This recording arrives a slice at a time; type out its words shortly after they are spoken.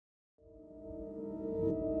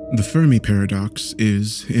The Fermi Paradox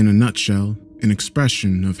is, in a nutshell, an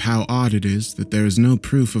expression of how odd it is that there is no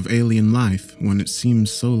proof of alien life when it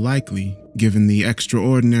seems so likely given the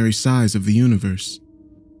extraordinary size of the universe.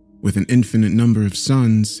 With an infinite number of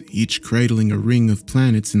suns, each cradling a ring of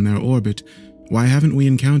planets in their orbit, why haven't we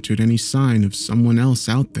encountered any sign of someone else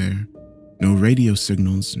out there? No radio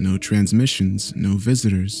signals, no transmissions, no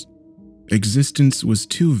visitors. Existence was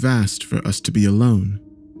too vast for us to be alone.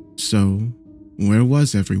 So, where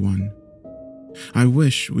was everyone? I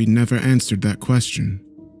wish we'd never answered that question.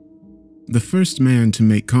 The first man to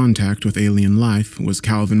make contact with alien life was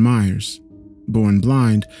Calvin Myers. Born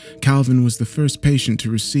blind, Calvin was the first patient to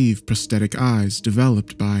receive prosthetic eyes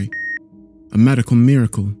developed by a medical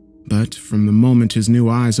miracle, but from the moment his new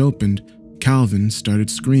eyes opened, Calvin started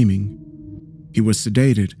screaming. He was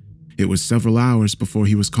sedated. It was several hours before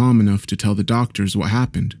he was calm enough to tell the doctors what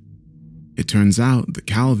happened. It turns out that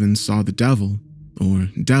Calvin saw the devil, or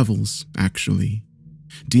devils, actually.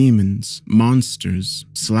 Demons, monsters,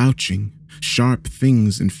 slouching, sharp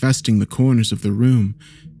things infesting the corners of the room.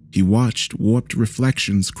 He watched warped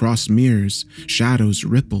reflections cross mirrors, shadows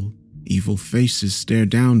ripple, evil faces stare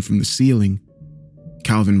down from the ceiling.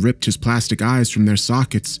 Calvin ripped his plastic eyes from their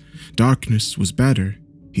sockets. Darkness was better,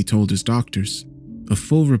 he told his doctors. A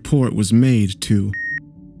full report was made, too.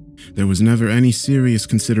 There was never any serious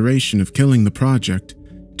consideration of killing the project.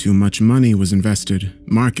 Too much money was invested,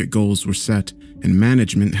 market goals were set, and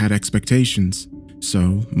management had expectations.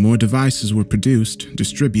 So, more devices were produced,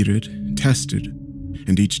 distributed, tested.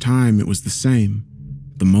 And each time it was the same.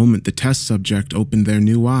 The moment the test subject opened their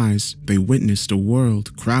new eyes, they witnessed a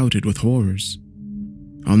world crowded with horrors.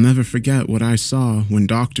 I'll never forget what I saw when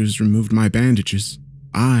doctors removed my bandages.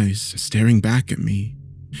 Eyes staring back at me.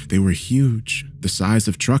 They were huge, the size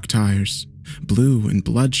of truck tires, blue and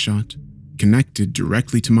bloodshot, connected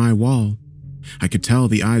directly to my wall. I could tell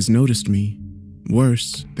the eyes noticed me.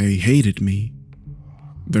 Worse, they hated me.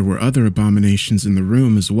 There were other abominations in the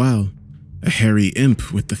room as well. A hairy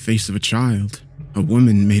imp with the face of a child, a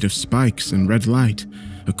woman made of spikes and red light,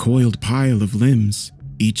 a coiled pile of limbs,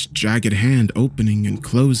 each jagged hand opening and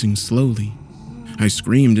closing slowly. I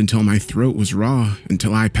screamed until my throat was raw,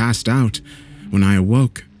 until I passed out. When I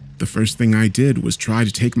awoke, the first thing I did was try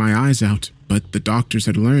to take my eyes out, but the doctors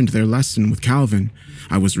had learned their lesson with Calvin.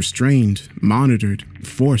 I was restrained, monitored,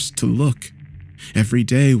 forced to look. Every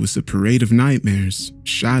day was a parade of nightmares.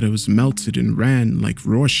 Shadows melted and ran like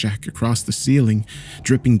Rorschach across the ceiling,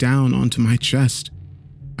 dripping down onto my chest.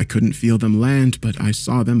 I couldn't feel them land, but I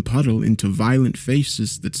saw them puddle into violent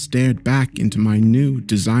faces that stared back into my new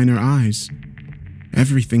designer eyes.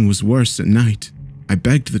 Everything was worse at night. I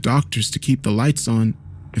begged the doctors to keep the lights on.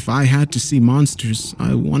 If I had to see monsters,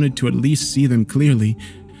 I wanted to at least see them clearly,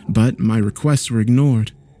 but my requests were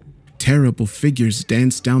ignored. Terrible figures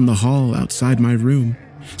danced down the hall outside my room.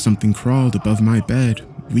 Something crawled above my bed,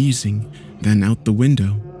 wheezing, then out the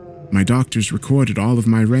window. My doctors recorded all of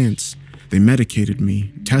my rants. They medicated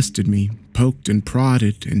me, tested me, poked and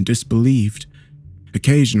prodded, and disbelieved.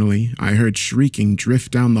 Occasionally, I heard shrieking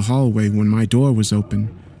drift down the hallway when my door was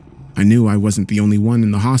open. I knew I wasn't the only one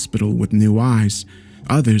in the hospital with new eyes.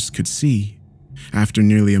 Others could see. After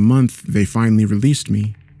nearly a month, they finally released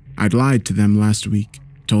me. I'd lied to them last week,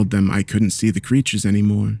 told them I couldn't see the creatures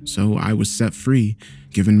anymore, so I was set free,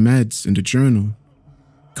 given meds and a journal.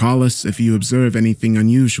 Call us if you observe anything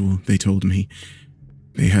unusual, they told me.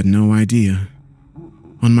 They had no idea.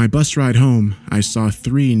 On my bus ride home, I saw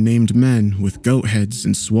 3 named men with goat heads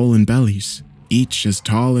and swollen bellies, each as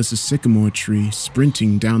tall as a sycamore tree,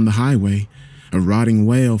 sprinting down the highway. A rotting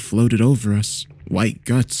whale floated over us, white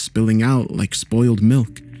guts spilling out like spoiled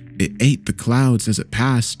milk. It ate the clouds as it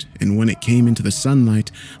passed, and when it came into the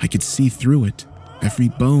sunlight, I could see through it, every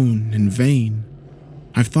bone and vein.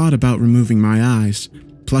 I've thought about removing my eyes,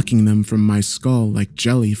 plucking them from my skull like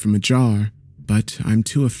jelly from a jar, but I'm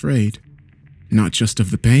too afraid. Not just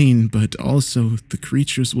of the pain, but also the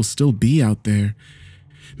creatures will still be out there.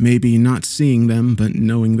 Maybe not seeing them, but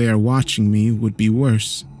knowing they are watching me would be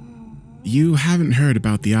worse. You haven't heard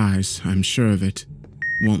about the eyes, I'm sure of it.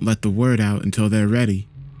 Won't let the word out until they're ready.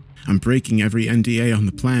 I'm breaking every NDA on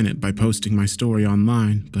the planet by posting my story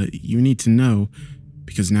online, but you need to know,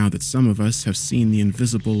 because now that some of us have seen the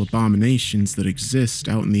invisible abominations that exist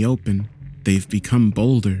out in the open, they've become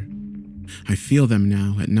bolder. I feel them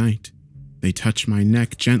now at night. They touch my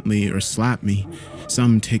neck gently or slap me.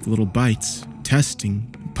 Some take little bites,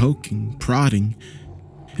 testing, poking, prodding.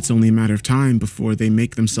 It's only a matter of time before they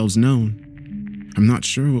make themselves known. I'm not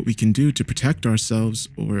sure what we can do to protect ourselves,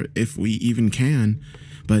 or if we even can,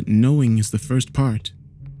 but knowing is the first part.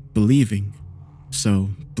 Believing. So,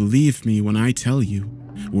 believe me when I tell you,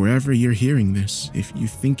 Wherever you're hearing this, if you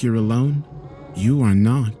think you're alone, you are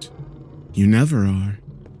not. You never are.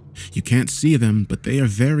 You can't see them, but they are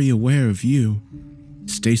very aware of you.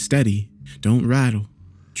 Stay steady. Don't rattle.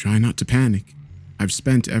 Try not to panic. I've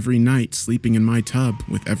spent every night sleeping in my tub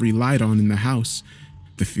with every light on in the house.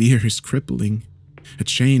 The fear is crippling. A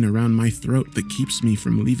chain around my throat that keeps me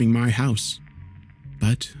from leaving my house.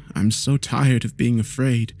 But I'm so tired of being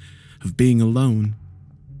afraid, of being alone.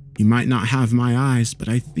 You might not have my eyes, but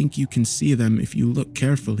I think you can see them if you look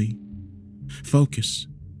carefully. Focus.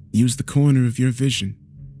 Use the corner of your vision.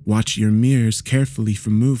 Watch your mirrors carefully for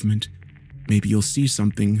movement. Maybe you'll see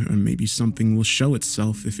something, or maybe something will show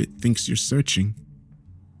itself if it thinks you're searching.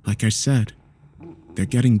 Like I said, they're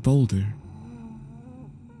getting bolder.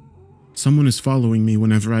 Someone is following me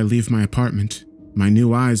whenever I leave my apartment. My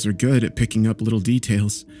new eyes are good at picking up little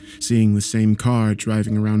details, seeing the same car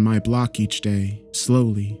driving around my block each day,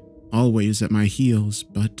 slowly, always at my heels,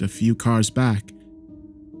 but a few cars back.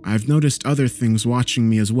 I've noticed other things watching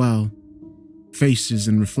me as well. Faces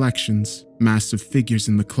and reflections, massive figures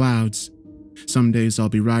in the clouds. Some days I'll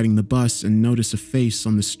be riding the bus and notice a face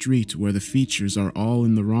on the street where the features are all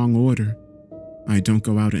in the wrong order. I don't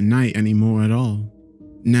go out at night anymore at all.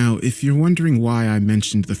 Now, if you're wondering why I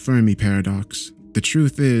mentioned the Fermi Paradox, the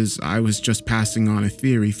truth is I was just passing on a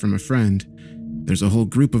theory from a friend. There's a whole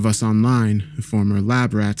group of us online, former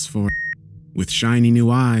lab rats for with shiny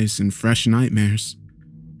new eyes and fresh nightmares.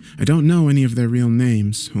 I don't know any of their real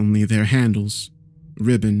names, only their handles.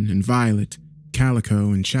 Ribbon and Violet,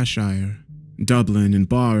 Calico and Cheshire, Dublin and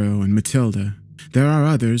Borrow and Matilda. There are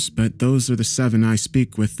others, but those are the 7 I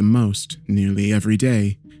speak with the most, nearly every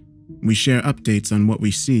day. We share updates on what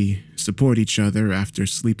we see, support each other after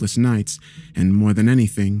sleepless nights, and more than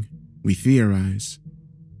anything, we theorize.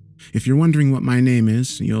 If you're wondering what my name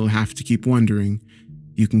is, you'll have to keep wondering.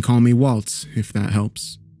 You can call me Waltz, if that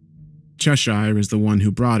helps. Cheshire is the one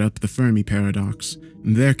who brought up the Fermi Paradox.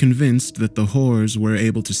 They're convinced that the horrors we're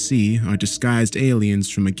able to see are disguised aliens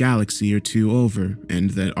from a galaxy or two over,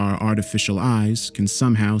 and that our artificial eyes can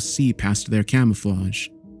somehow see past their camouflage.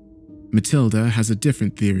 Matilda has a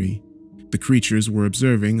different theory. The creatures we're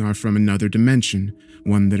observing are from another dimension,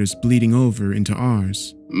 one that is bleeding over into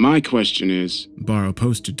ours. My question is, Borrow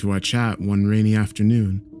posted to our chat one rainy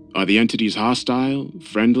afternoon. Are the entities hostile,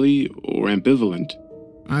 friendly, or ambivalent?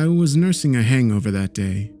 I was nursing a hangover that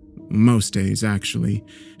day. Most days, actually,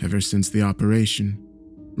 ever since the operation.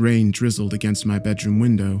 Rain drizzled against my bedroom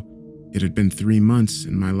window. It had been 3 months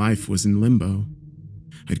and my life was in limbo.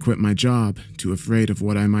 I'd quit my job, too afraid of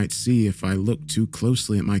what I might see if I looked too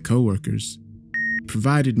closely at my coworkers.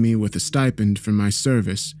 Provided me with a stipend for my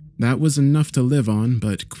service. That was enough to live on,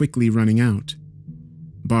 but quickly running out.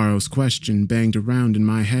 Borrow's question banged around in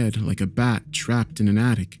my head like a bat trapped in an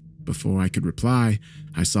attic. Before I could reply,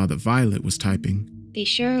 I saw that Violet was typing. They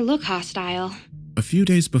sure look hostile. A few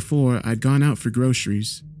days before, I'd gone out for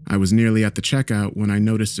groceries. I was nearly at the checkout when I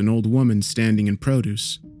noticed an old woman standing in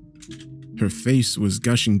produce. Her face was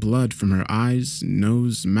gushing blood from her eyes,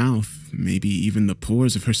 nose, mouth, maybe even the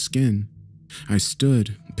pores of her skin. I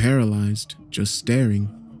stood, paralyzed, just staring.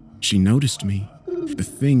 She noticed me. The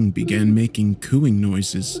thing began making cooing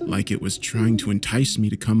noises like it was trying to entice me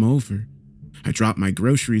to come over. I dropped my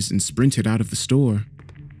groceries and sprinted out of the store.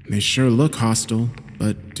 They sure look hostile,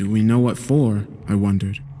 but do we know what for? I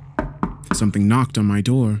wondered. Something knocked on my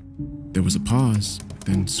door. There was a pause,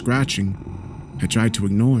 then scratching. I tried to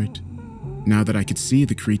ignore it. Now that I could see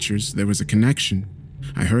the creatures, there was a connection.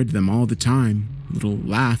 I heard them all the time, little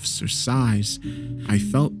laughs or sighs. I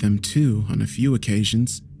felt them too on a few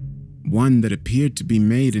occasions. One that appeared to be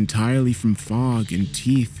made entirely from fog and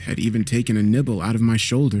teeth had even taken a nibble out of my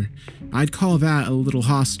shoulder. I'd call that a little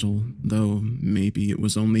hostile, though maybe it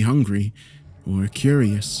was only hungry or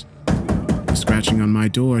curious. The scratching on my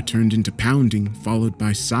door turned into pounding, followed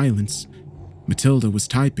by silence. Matilda was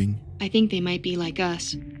typing. I think they might be like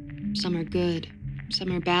us. Some are good,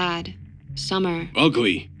 some are bad, some are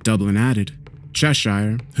ugly, Dublin added.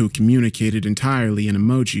 Cheshire, who communicated entirely in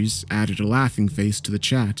emojis, added a laughing face to the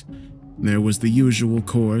chat. There was the usual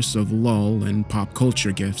chorus of lol and pop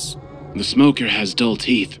culture gifs. The smoker has dull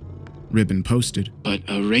teeth, Ribbon posted, but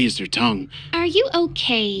a razor tongue. Are you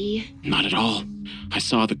okay? Not at all. I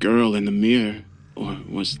saw the girl in the mirror. Or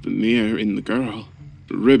was the mirror in the girl?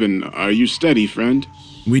 Ribbon, are you steady, friend?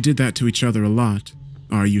 We did that to each other a lot.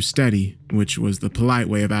 Are you steady? Which was the polite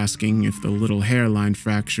way of asking if the little hairline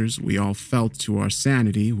fractures we all felt to our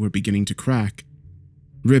sanity were beginning to crack.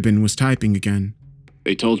 Ribbon was typing again.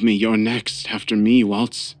 They told me you're next after me,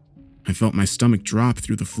 Waltz. I felt my stomach drop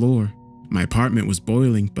through the floor. My apartment was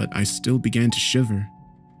boiling, but I still began to shiver.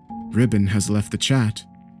 Ribbon has left the chat.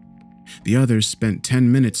 The others spent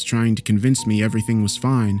 10 minutes trying to convince me everything was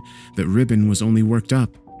fine, that Ribbon was only worked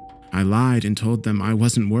up. I lied and told them I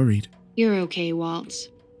wasn't worried. You're okay, Waltz.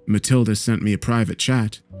 Matilda sent me a private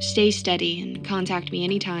chat. Stay steady and contact me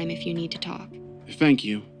anytime if you need to talk. Thank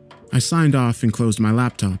you. I signed off and closed my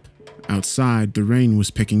laptop. Outside, the rain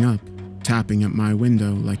was picking up, tapping at my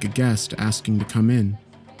window like a guest asking to come in.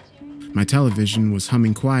 My television was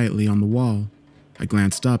humming quietly on the wall. I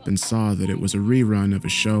glanced up and saw that it was a rerun of a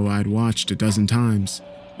show I'd watched a dozen times.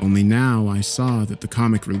 Only now I saw that the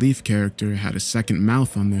comic relief character had a second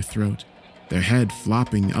mouth on their throat, their head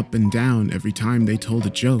flopping up and down every time they told a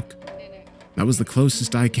joke. That was the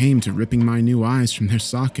closest I came to ripping my new eyes from their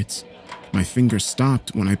sockets. My finger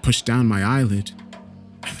stopped when I pushed down my eyelid.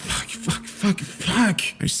 Fuck,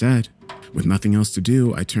 I said. With nothing else to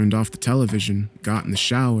do, I turned off the television, got in the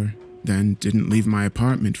shower, then didn't leave my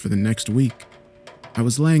apartment for the next week. I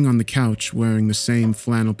was laying on the couch wearing the same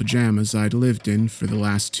flannel pajamas I'd lived in for the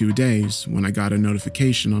last 2 days when I got a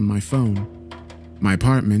notification on my phone. My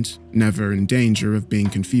apartment, never in danger of being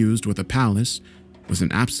confused with a palace, was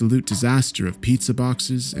an absolute disaster of pizza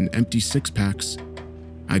boxes and empty six-packs.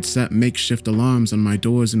 I'd set makeshift alarms on my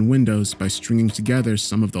doors and windows by stringing together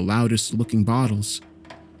some of the loudest-looking bottles.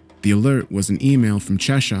 The alert was an email from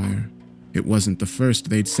Cheshire. It wasn't the first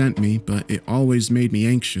they'd sent me, but it always made me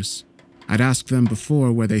anxious. I'd asked them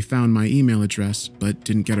before where they found my email address, but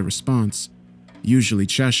didn't get a response. Usually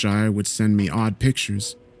Cheshire would send me odd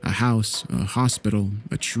pictures, a house, a hospital,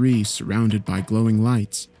 a tree surrounded by glowing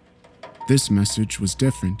lights. This message was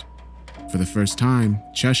different. For the first time,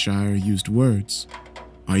 Cheshire used words.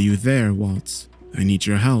 Are you there, Waltz? I need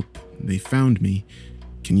your help. They found me.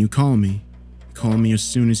 Can you call me? Call me as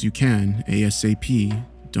soon as you can, ASAP.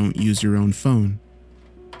 Don't use your own phone.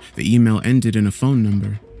 The email ended in a phone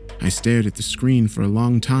number. I stared at the screen for a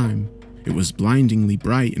long time. It was blindingly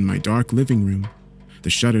bright in my dark living room.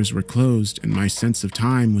 The shutters were closed and my sense of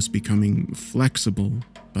time was becoming flexible,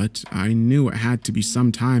 but I knew it had to be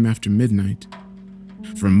some time after midnight.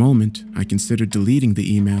 For a moment, I considered deleting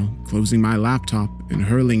the email, closing my laptop, and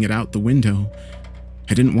hurling it out the window.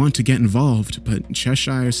 I didn't want to get involved, but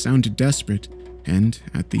Cheshire sounded desperate, and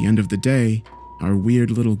at the end of the day, our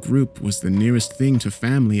weird little group was the nearest thing to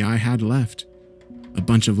family I had left. A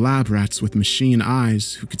bunch of lab rats with machine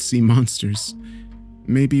eyes who could see monsters.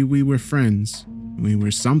 Maybe we were friends. We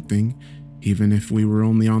were something, even if we were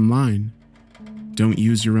only online. Don't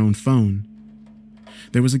use your own phone.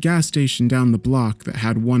 There was a gas station down the block that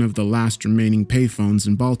had one of the last remaining payphones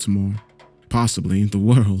in Baltimore, possibly the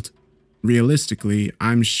world. Realistically,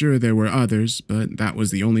 I'm sure there were others, but that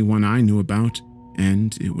was the only one I knew about,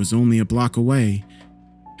 and it was only a block away.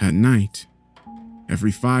 At night.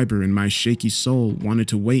 Every fiber in my shaky soul wanted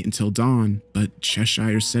to wait until dawn, but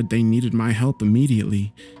Cheshire said they needed my help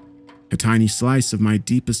immediately. A tiny slice of my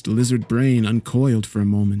deepest lizard brain uncoiled for a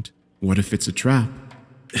moment. What if it's a trap?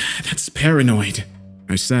 That's paranoid,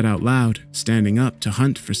 I said out loud, standing up to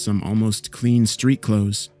hunt for some almost clean street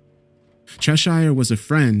clothes. Cheshire was a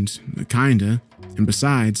friend, kinda, and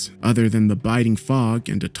besides, other than the biting fog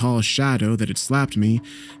and a tall shadow that had slapped me,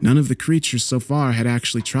 none of the creatures so far had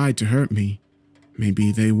actually tried to hurt me.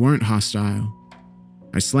 Maybe they weren't hostile.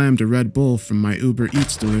 I slammed a Red Bull from my Uber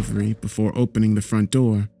Eats delivery before opening the front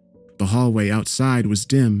door. The hallway outside was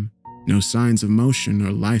dim, no signs of motion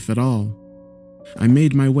or life at all. I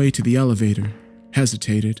made my way to the elevator,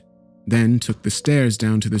 hesitated, then took the stairs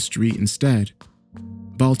down to the street instead.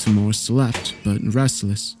 Baltimore slept but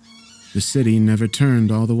restless. The city never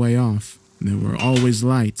turned all the way off. There were always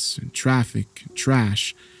lights, traffic,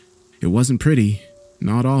 trash. It wasn't pretty,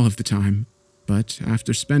 not all of the time. But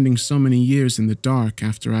after spending so many years in the dark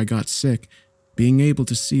after I got sick, being able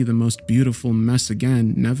to see the most beautiful mess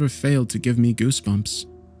again never failed to give me goosebumps.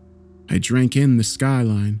 I drank in the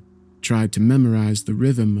skyline, tried to memorize the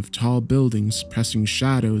rhythm of tall buildings pressing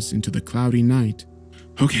shadows into the cloudy night.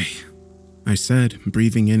 Okay, I said,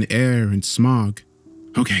 breathing in air and smog.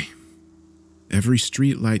 Okay. Every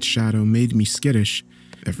streetlight shadow made me skittish.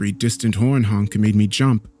 Every distant horn honk made me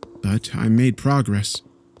jump, but I made progress.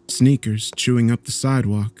 Sneakers chewing up the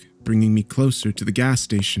sidewalk, bringing me closer to the gas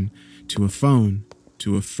station, to a phone,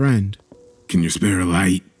 to a friend. Can you spare a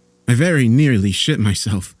light? I very nearly shit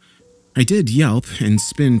myself. I did yelp and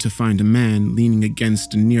spin to find a man leaning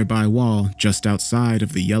against a nearby wall just outside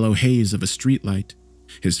of the yellow haze of a streetlight.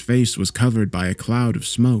 His face was covered by a cloud of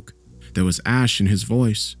smoke. There was ash in his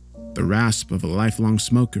voice, the rasp of a lifelong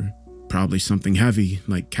smoker, probably something heavy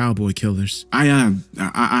like cowboy killers.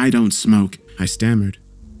 I don't smoke, I stammered.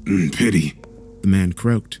 Pity, the man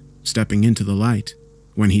croaked, stepping into the light.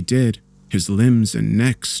 When he did, His limbs and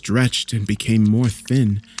neck stretched and became more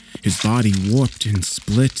thin. His body warped and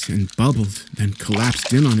split and bubbled, then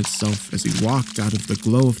collapsed in on itself as he walked out of the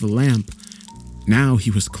glow of the lamp. Now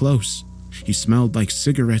he was close. He smelled like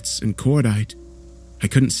cigarettes and cordite. I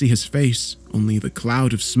couldn't see his face, only the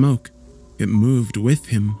cloud of smoke. It moved with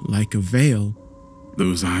him like a veil.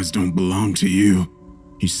 "Those eyes don't belong to you,"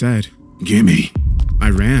 he said. "Gimme." I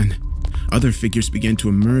ran. Other figures began to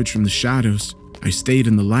emerge from the shadows. I stayed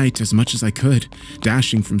in the light as much as I could,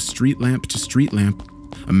 dashing from street lamp to street lamp.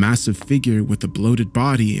 A massive figure with a bloated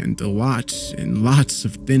body and lots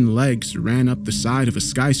of thin legs ran up the side of a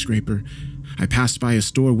skyscraper. I passed by a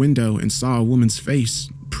store window and saw a woman's face,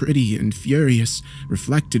 pretty and furious,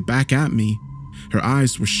 reflected back at me. Her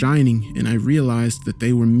eyes were shining, and I realized that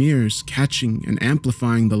they were mirrors catching and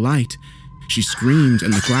amplifying the light. She screamed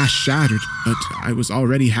and the glass shattered, but I was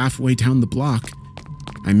already halfway down the block.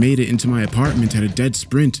 I made it into my apartment at a dead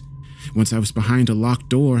sprint. Once I was behind a locked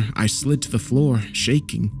door, I slid to the floor,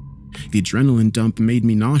 shaking. The adrenaline dump made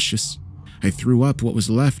me nauseous. I threw up what was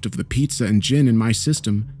left of the pizza and gin in my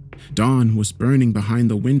system. Dawn was burning behind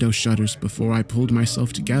the window shutters before I pulled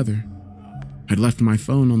myself together. I'd left my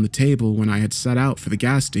phone on the table when I had set out for the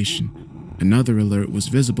gas station. Another alert was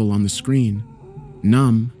visible on the screen.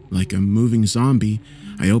 Numb, like a moving zombie,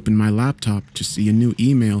 I opened my laptop to see a new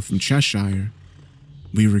email from Cheshire.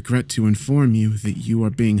 "We regret to inform you that you are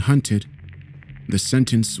being hunted." The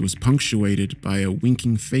sentence was punctuated by a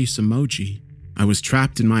winking face emoji. I was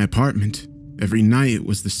trapped in my apartment. Every night it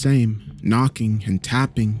was the same, knocking and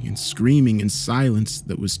tapping and screaming in silence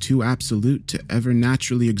that was too absolute to ever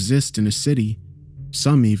naturally exist in a city.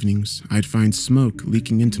 Some evenings, I'd find smoke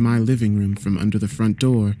leaking into my living room from under the front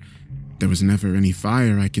door. There was never any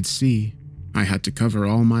fire I could see. I had to cover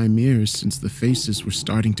all my mirrors since the faces were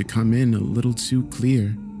starting to come in a little too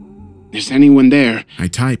clear. "Is anyone there?" I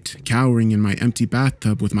typed, cowering in my empty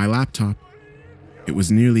bathtub with my laptop. It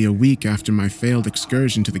was nearly a week after my failed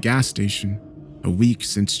excursion to the gas station. A week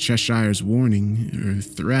since Cheshire's warning, or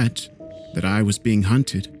threat, that I was being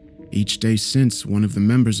hunted. Each day since, one of the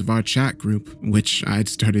members of our chat group, which I'd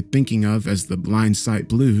started thinking of as the Blind Sight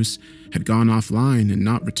Blues, had gone offline and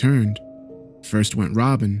not returned. First went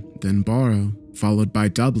Robin, then Borrow, followed by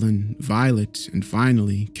Dublin, Violet, and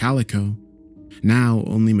finally Calico. Now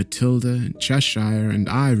only Matilda, Cheshire, and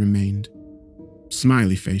I remained.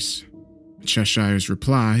 Smiley face. Cheshire's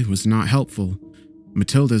reply was not helpful.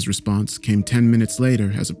 Matilda's response came 10 minutes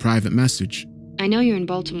later as a private message. "I know you're in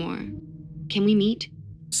Baltimore. Can we meet?"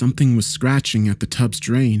 Something was scratching at the tub's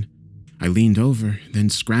drain. I leaned over, then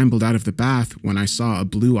scrambled out of the bath when I saw a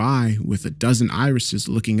blue eye with a dozen irises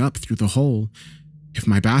looking up through the hole. If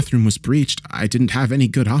my bathroom was breached, I didn't have any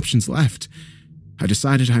good options left. I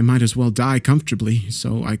decided I might as well die comfortably,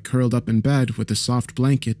 so I curled up in bed with a soft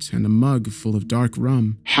blanket and a mug full of dark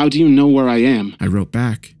rum. "How do you know where I am?" I wrote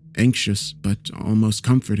back, anxious but almost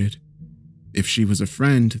comforted. If she was a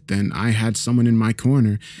friend, then I had someone in my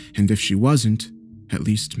corner, and if she wasn't, at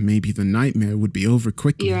least maybe the nightmare would be over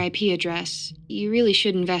quickly. "Your IP address. You really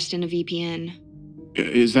should invest in a VPN."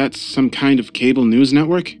 "Is that some kind of cable news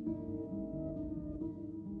network?"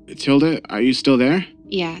 "Tilda, are you still there?"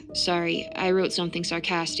 "Yeah, sorry. I wrote something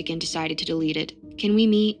sarcastic and decided to delete it. Can we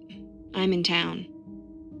meet? I'm in town."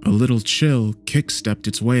 A little chill kick-stepped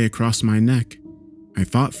its way across my neck. I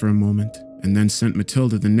thought for a moment, and then sent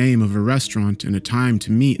Matilda the name of a restaurant and a time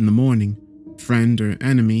to meet in the morning. Friend or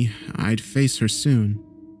enemy, I'd face her soon.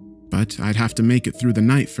 But I'd have to make it through the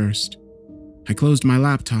night first. I closed my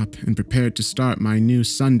laptop and prepared to start my new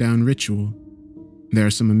sundown ritual. There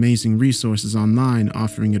are some amazing resources online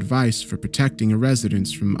offering advice for protecting a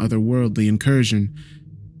residence from otherworldly incursion.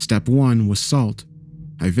 Step 1 was salt.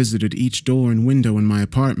 I visited each door and window in my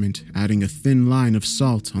apartment, adding a thin line of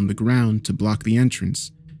salt on the ground to block the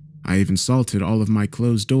entrance. I even salted all of my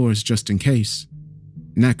closed doors just in case.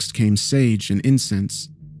 Next came sage and incense.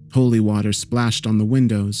 Holy water splashed on the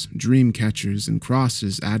windows, dream catchers and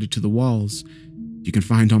crosses added to the walls. You can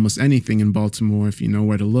find almost anything in Baltimore if you know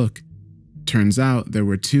where to look. Turns out there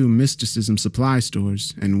were 2 mysticism supply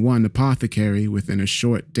stores and 1 apothecary within a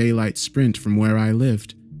short daylight sprint from where I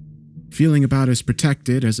lived. Feeling about as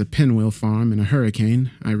protected as a pinwheel farm in a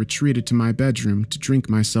hurricane, I retreated to my bedroom to drink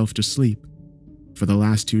myself to sleep. For the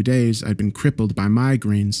last 2 days, I'd been crippled by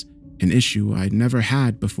migraines, an issue I'd never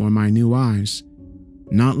had before my new eyes.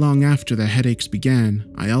 Not long after the headaches began,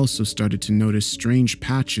 I also started to notice strange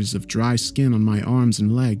patches of dry skin on my arms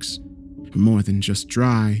and legs. More than just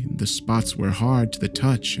dry, the spots were hard to the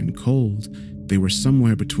touch and cold. They were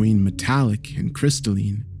somewhere between metallic and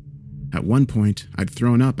crystalline. At one point, I'd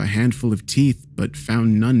thrown up a handful of teeth but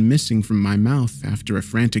found none missing from my mouth after a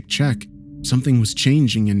frantic check. Something was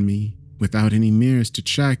changing in me. Without any mirrors to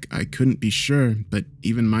check, I couldn't be sure, but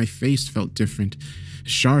even my face felt different,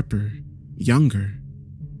 sharper, younger.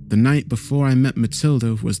 The night before I met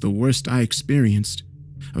Matilda was the worst I experienced.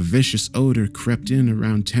 A vicious odor crept in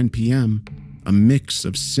around 10 p.m., a mix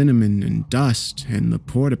of cinnamon and dust and the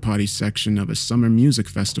porta-potty section of a summer music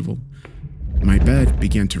festival. My bed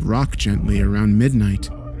began to rock gently around midnight,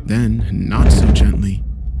 then not so gently.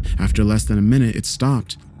 After less than a minute, it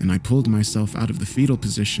stopped, and I pulled myself out of the fetal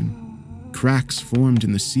position. Cracks formed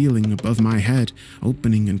in the ceiling above my head,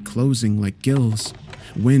 opening and closing like gills.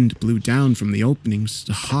 Wind blew down from the openings,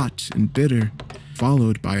 hot and bitter,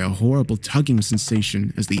 followed by a horrible tugging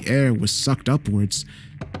sensation as the air was sucked upwards.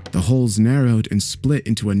 The holes narrowed and split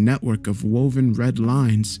into a network of woven red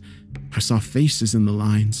lines. I saw faces in the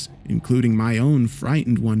lines, including my own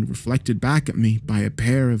frightened one reflected back at me by a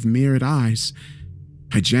pair of mirrored eyes.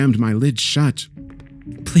 I jammed my lid shut.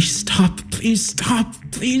 "Please stop, please stop,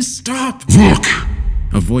 please stop!" Look!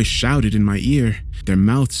 A voice shouted in my ear, their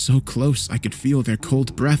mouths so close I could feel their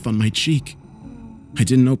cold breath on my cheek. I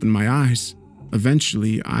didn't open my eyes.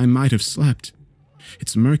 Eventually, I might have slept.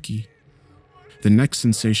 It's murky. The next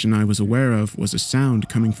sensation I was aware of was a sound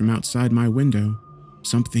coming from outside my window.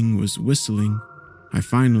 Something was whistling. I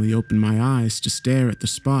finally opened my eyes to stare at the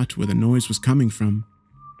spot where the noise was coming from.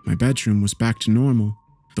 My bedroom was back to normal.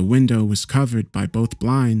 The window was covered by both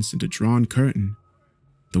blinds and a drawn curtain.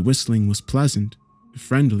 The whistling was pleasant,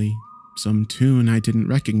 friendly, some tune I didn't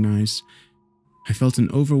recognize. I felt an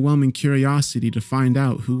overwhelming curiosity to find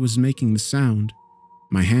out who was making the sound.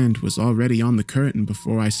 My hand was already on the curtain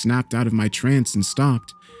before I snapped out of my trance and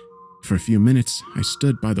stopped. For a few minutes, I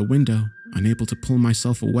stood by the window, unable to pull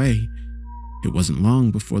myself away. It wasn't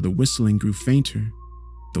long before the whistling grew fainter,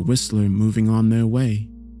 the whistler moving on their way.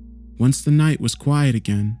 Once the night was quiet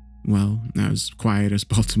again, well, as quiet as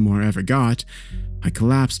Baltimore ever got, I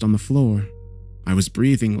collapsed on the floor. I was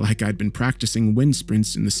breathing like I'd been practicing wind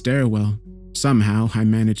sprints in the stairwell. Somehow, I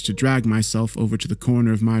managed to drag myself over to the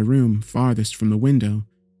corner of my room farthest from the window.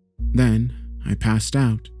 Then, I passed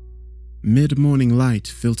out. Mid-morning light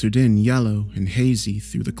filtered in yellow and hazy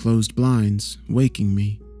through the closed blinds, waking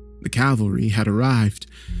me. The cavalry had arrived.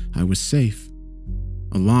 I was safe.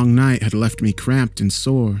 A long night had left me cramped and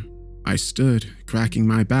sore. I stood, cracking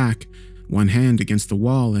my back, one hand against the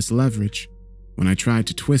wall as leverage. When I tried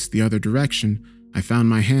to twist the other direction, I found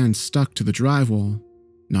my hand stuck to the drywall.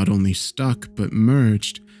 Not only stuck, but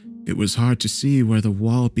merged. It was hard to see where the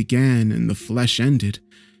wall began and the flesh ended.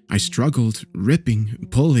 I struggled, ripping,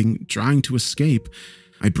 pulling, trying to escape.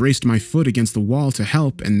 I braced my foot against the wall to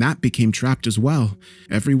help, and that became trapped as well.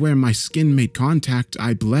 Everywhere my skin made contact,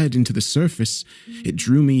 I bled into the surface. It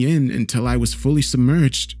drew me in until I was fully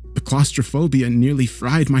submerged. The claustrophobia nearly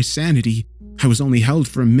fried my sanity. I was only held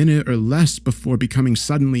for a minute or less before becoming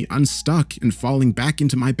suddenly unstuck and falling back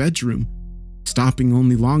into my bedroom. Stopping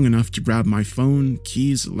only long enough to grab my phone,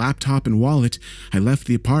 keys, laptop, and wallet, I left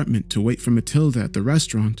the apartment to wait for Matilda at the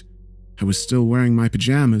restaurant. I was still wearing my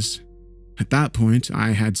pajamas. At that point,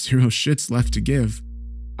 I had zero shits left to give.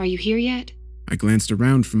 Are you here yet? I glanced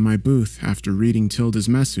around from my booth after reading Tilda's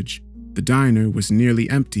message. The diner was nearly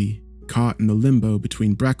empty, caught in the limbo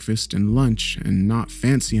between breakfast and lunch and not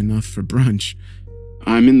fancy enough for brunch.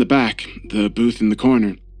 I'm in the back, the booth in the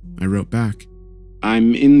corner. I wrote back.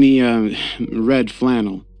 I'm in the, red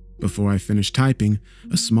flannel. Before I finished typing,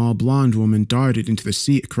 a small blonde woman darted into the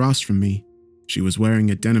seat across from me. She was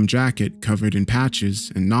wearing a denim jacket covered in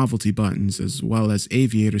patches and novelty buttons as well as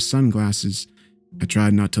aviator sunglasses. I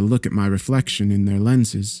tried not to look at my reflection in their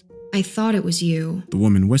lenses. I thought it was you. The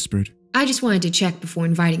woman whispered. I just wanted to check before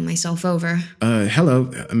inviting myself over.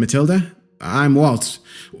 Hello, Matilda? I'm Walt.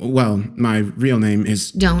 Well, my real name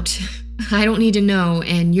is... Don't. I don't need to know,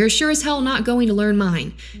 and you're sure as hell not going to learn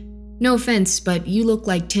mine. No offense, but you look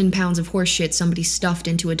like 10 pounds of horse shit somebody stuffed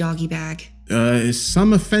into a doggy bag.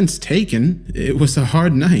 Some offense taken. It was a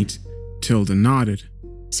hard night. Tilda nodded.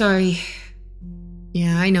 Sorry.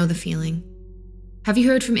 Yeah, I know the feeling. Have you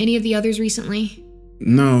heard from any of the others recently?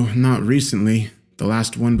 No, not recently. The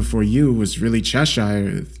last one before you was really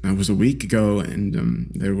Cheshire. That was a week ago,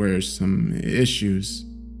 and there were some issues.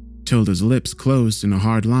 Tilda's lips closed in a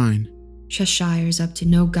hard line. Cheshire's up to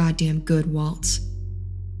no goddamn good, Waltz.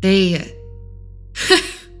 They...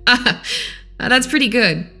 That's pretty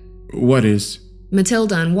good. What is?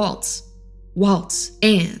 Matilda and Waltz. Waltz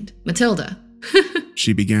and Matilda.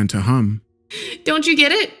 She began to hum. Don't you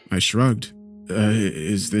get it? I shrugged.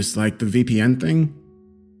 Is this like the VPN thing?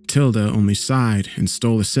 Tilda only sighed and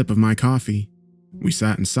stole a sip of my coffee. We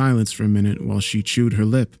sat in silence for a minute while she chewed her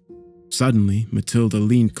lip. Suddenly, Matilda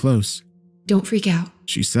leaned close. Don't freak out.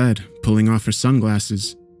 she said, pulling off her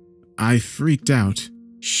sunglasses. I freaked out.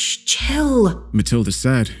 Shh, chill, Matilda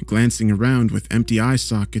said, glancing around with empty eye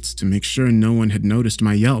sockets to make sure no one had noticed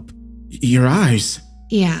my yelp. Your eyes?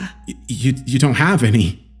 Yeah. You don't have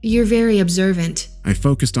any. You're very observant. I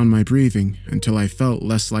focused on my breathing until I felt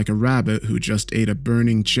less like a rabbit who just ate a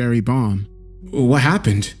burning cherry bomb. What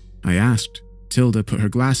happened? I asked. Tilda put her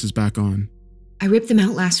glasses back on. I ripped them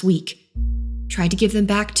out last week. Tried to give them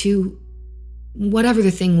back to whatever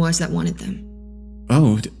the thing was that wanted them.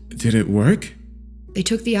 Oh, did it work? They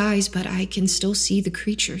took the eyes, but I can still see the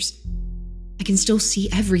creatures. I can still see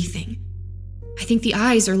everything. I think the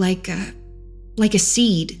eyes are like a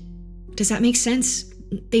seed. Does that make sense?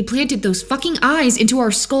 They planted those fucking eyes into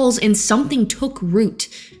our skulls and something took root.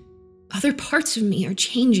 Other parts of me are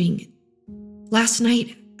changing. Last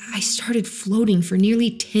night, I started floating for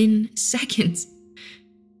nearly 10 seconds.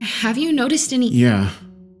 Have you noticed any— Yeah.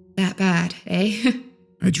 That bad, eh?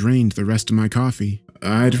 I drained the rest of my coffee.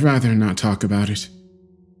 I'd rather not talk about it.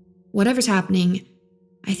 Whatever's happening,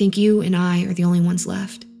 I think you and I are the only ones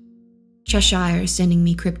left. Cheshire is sending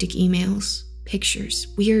me cryptic emails, pictures,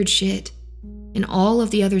 weird shit, and all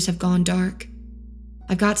of the others have gone dark.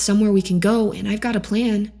 I've got somewhere we can go, and I've got a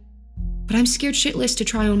plan, but I'm scared shitless to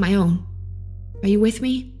try on my own. Are you with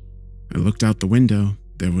me? I looked out the window.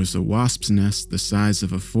 There was a wasp's nest the size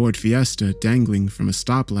of a Ford Fiesta dangling from a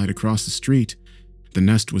stoplight across the street. The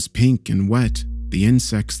nest was pink and wet. The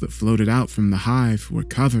insects that floated out from the hive were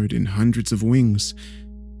covered in hundreds of wings.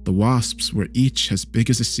 The wasps were each as big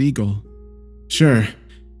as a seagull. Sure,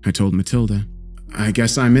 I told Matilda. I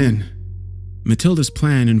guess I'm in. Matilda's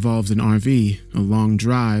plan involved an RV, a long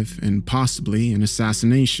drive, and possibly an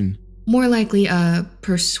assassination. More likely a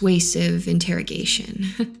persuasive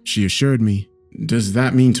interrogation. She assured me. Does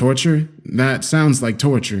that mean torture? That sounds like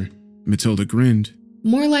torture. Matilda grinned.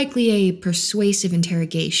 More likely a persuasive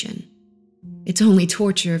interrogation. It's only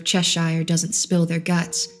torture if Cheshire doesn't spill their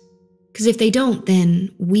guts. Because if they don't,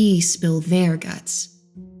 then we spill their guts.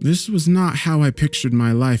 This was not how I pictured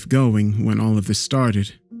my life going when all of this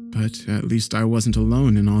started, but at least I wasn't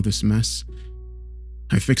alone in all this mess.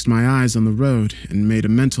 I fixed my eyes on the road and made a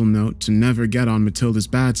mental note to never get on Matilda's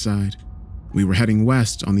bad side. We were heading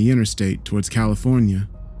west on the interstate towards California,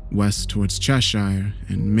 west towards Cheshire,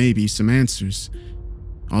 and maybe some answers.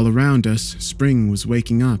 All around us, spring was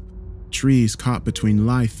waking up, trees caught between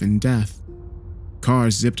life and death.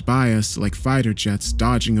 Cars zipped by us like fighter jets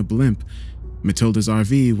dodging a blimp. Matilda's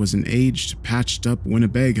RV was an aged, patched-up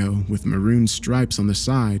Winnebago with maroon stripes on the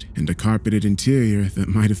side and a carpeted interior that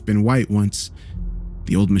might have been white once.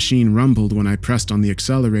 The old machine rumbled when I pressed on the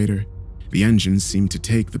accelerator. The engine seemed to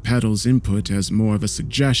take the pedal's input as more of a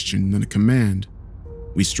suggestion than a command.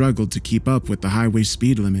 We struggled to keep up with the highway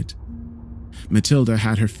speed limit. Matilda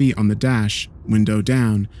had her feet on the dash, window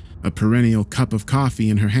down, a perennial cup of coffee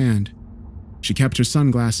in her hand. She kept her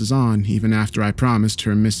sunglasses on even after I promised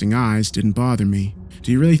her missing eyes didn't bother me.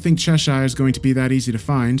 Do you really think Cheshire is going to be that easy to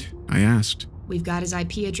find? I asked. We've got his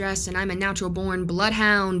IP address and I'm a natural-born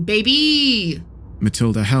bloodhound, baby!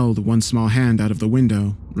 Matilda held one small hand out of the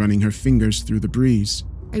window, running her fingers through the breeze.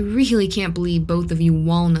 I really can't believe both of you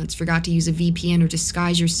walnuts forgot to use a VPN or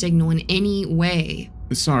disguise your signal in any way.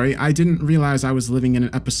 Sorry, I didn't realize I was living in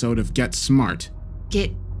an episode of Get Smart.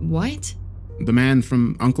 Get what? The man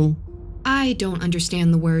from U.N.C.L.E.? I don't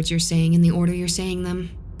understand the words you're saying in the order you're saying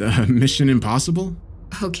them. The Mission Impossible?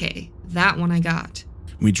 Okay, that one I got.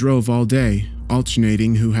 We drove all day,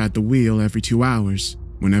 alternating who had the wheel every 2 hours.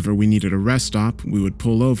 Whenever we needed a rest stop, we would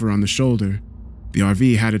pull over on the shoulder. The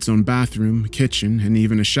RV had its own bathroom, kitchen, and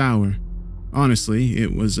even a shower. Honestly,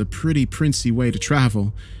 it was a pretty princey way to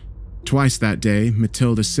travel. Twice that day,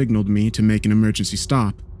 Matilda signaled me to make an emergency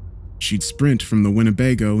stop. She'd sprint from the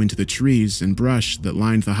Winnebago into the trees and brush that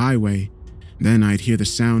lined the highway. Then I'd hear the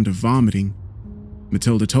sound of vomiting.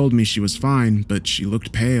 Matilda told me she was fine, but she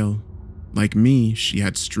looked pale. Like me, she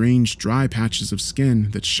had strange dry patches of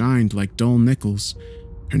skin that shined like dull nickels.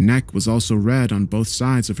 Her neck was also red on both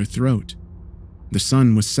sides of her throat. The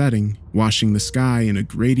sun was setting, washing the sky in a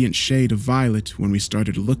gradient shade of violet when we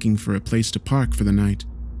started looking for a place to park for the night.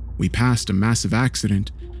 We passed a massive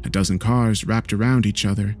accident, a dozen cars wrapped around each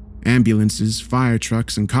other. Ambulances, fire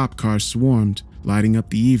trucks, and cop cars swarmed, lighting up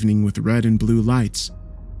the evening with red and blue lights.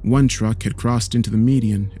 One truck had crossed into the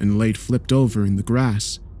median and laid flipped over in the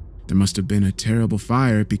grass. There must have been a terrible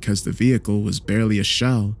fire because the vehicle was barely a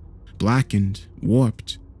shell, blackened,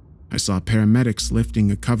 warped. I saw paramedics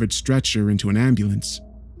lifting a covered stretcher into an ambulance.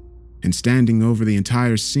 And standing over the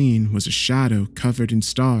entire scene was a shadow covered in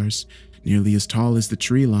stars, nearly as tall as the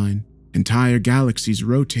tree line. Entire galaxies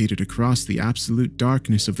rotated across the absolute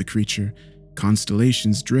darkness of the creature,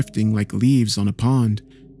 constellations drifting like leaves on a pond.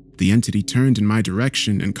 The entity turned in my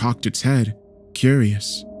direction and cocked its head,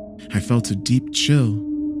 curious. I felt a deep chill.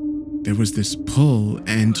 There was this pull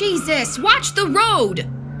and— Jesus, watch the road!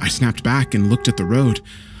 I snapped back and looked at the road.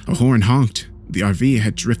 A horn honked. The RV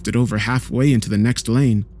had drifted over halfway into the next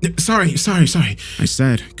lane. Sorry, I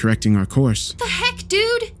said, correcting our course. The heck,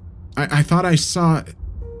 dude? I thought I saw—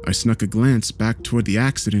 I snuck a glance back toward the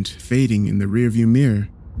accident fading in the rearview mirror.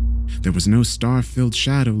 There was no star-filled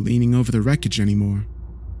shadow leaning over the wreckage anymore.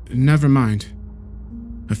 Never mind.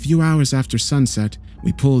 A few hours after sunset,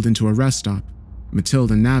 we pulled into a rest stop.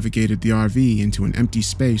 Matilda navigated the RV into an empty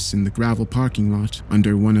space in the gravel parking lot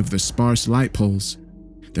under one of the sparse light poles.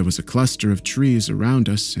 There was a cluster of trees around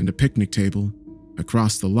us and a picnic table.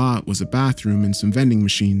 Across the lot was a bathroom and some vending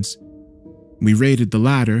machines. We raided the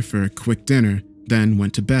latter for a quick dinner, then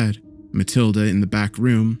went to bed, Matilda in the back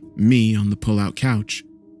room, me on the pull-out couch.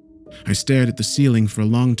 I stared at the ceiling for a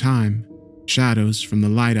long time. Shadows from the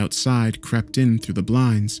light outside crept in through the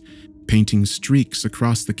blinds, painting streaks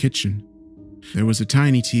across the kitchen. There was a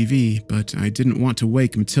tiny TV, but I didn't want to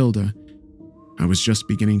wake Matilda. I was just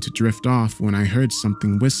beginning to drift off when I heard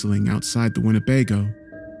something whistling outside the Winnebago.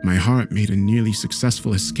 My heart made a nearly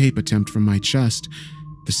successful escape attempt from my chest.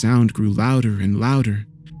 The sound grew louder and louder,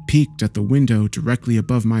 peaked at the window directly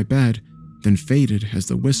above my bed, then faded as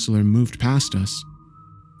the whistler moved past us.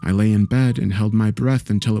 I lay in bed and held my breath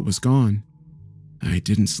until it was gone. I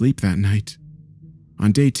didn't sleep that night.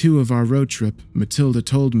 On day 2 of our road trip, Matilda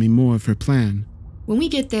told me more of her plan. When we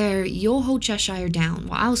get there, you'll hold Cheshire down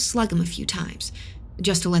while I'll slug him a few times,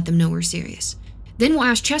 just to let them know we're serious. Then we'll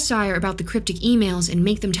ask Cheshire about the cryptic emails and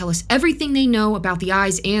make them tell us everything they know about the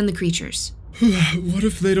eyes and the creatures. What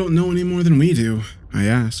if they don't know any more than we do? I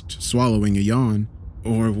asked, swallowing a yawn.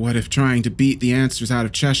 Or what if trying to beat the answers out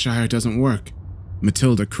of Cheshire doesn't work?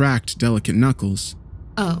 Matilda cracked delicate knuckles.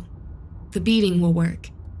 Oh, the beating will work.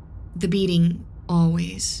 The beating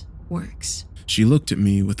always works. She looked at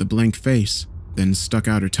me with a blank face, then stuck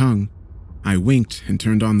out her tongue. I winked and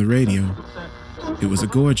turned on the radio. It was a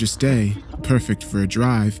gorgeous day, perfect for a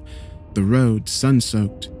drive. The road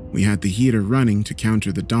sun-soaked. We had the heater running to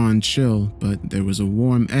counter the dawn chill, but there was a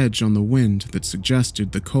warm edge on the wind that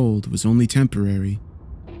suggested the cold was only temporary.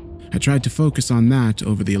 I tried to focus on that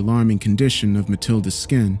over the alarming condition of Matilda's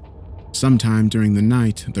skin. Sometime during the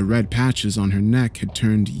night, the red patches on her neck had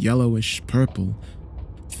turned yellowish purple.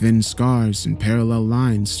 Thin scars and parallel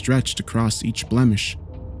lines stretched across each blemish.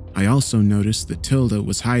 I also noticed that Tilda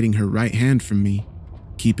was hiding her right hand from me,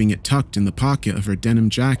 keeping it tucked in the pocket of her denim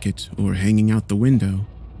jacket or hanging out the window.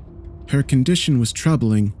 Her condition was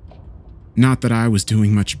troubling. Not that I was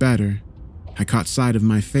doing much better. I caught sight of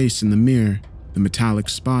my face in the mirror. The metallic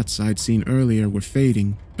spots I'd seen earlier were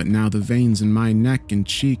fading, but now the veins in my neck and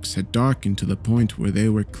cheeks had darkened to the point where they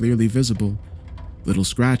were clearly visible. Little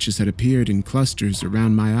scratches had appeared in clusters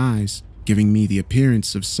around my eyes, giving me the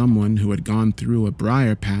appearance of someone who had gone through a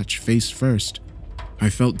briar patch face first. I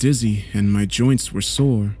felt dizzy and my joints were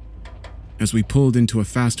sore. As we pulled into a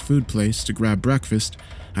fast food place to grab breakfast,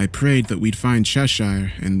 I prayed that we'd find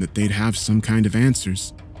Cheshire and that they'd have some kind of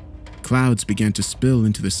answers. Clouds began to spill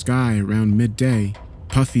into the sky around midday.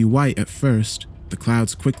 Puffy white at first, the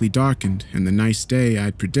clouds quickly darkened and the nice day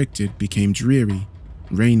I'd predicted became dreary.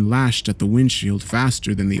 Rain lashed at the windshield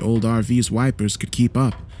faster than the old RV's wipers could keep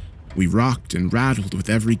up. We rocked and rattled with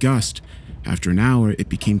every gust. After an hour, it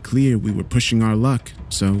became clear we were pushing our luck,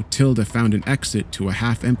 so Tilda found an exit to a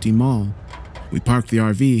half-empty mall. We parked the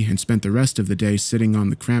RV and spent the rest of the day sitting on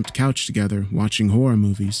the cramped couch together watching horror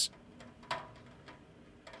movies.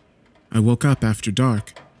 I woke up after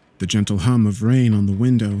dark. The gentle hum of rain on the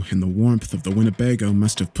window and the warmth of the Winnebago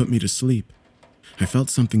must have put me to sleep. I felt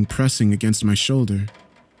something pressing against my shoulder.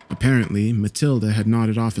 Apparently, Matilda had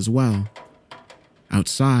nodded off as well.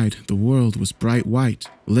 Outside, the world was bright white,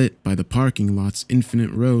 lit by the parking lot's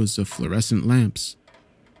infinite rows of fluorescent lamps.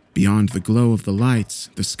 Beyond the glow of the lights,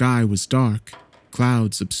 the sky was dark,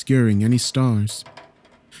 clouds obscuring any stars.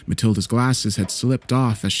 Matilda's glasses had slipped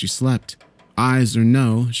off as she slept. Eyes or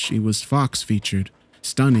no, she was fox-featured,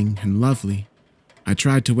 stunning and lovely. I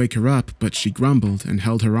tried to wake her up, but she grumbled and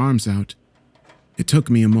held her arms out. It took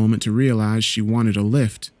me a moment to realize she wanted a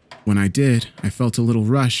lift. When I did, I felt a little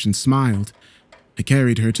rush and smiled. I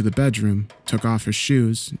carried her to the bedroom, took off her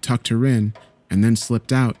shoes, tucked her in, and then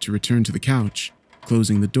slipped out to return to the couch,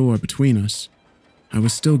 closing the door between us. I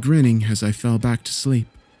was still grinning as I fell back to sleep.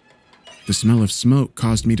 The smell of smoke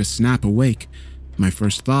caused me to snap awake. My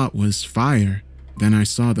first thought was fire. Then I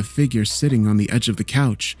saw the figure sitting on the edge of the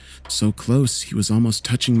couch, so close he was almost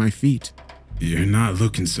touching my feet. You're not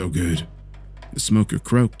looking so good. The smoker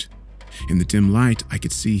croaked. In the dim light, I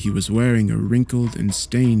could see he was wearing a wrinkled and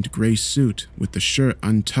stained gray suit with the shirt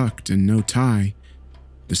untucked and no tie.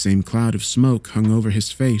 The same cloud of smoke hung over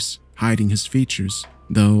his face, hiding his features,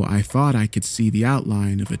 though I thought I could see the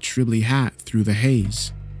outline of a Tribbley hat through the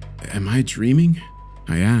haze. "Am I dreaming?"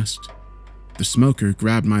 I asked. The smoker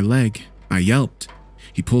grabbed my leg. I yelped.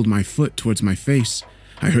 He pulled my foot towards my face.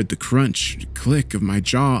 I heard the crunch, click of my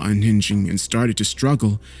jaw unhinging and started to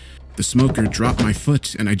struggle. The smoker dropped my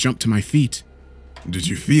foot and I jumped to my feet. "Did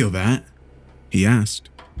you feel that?" he asked.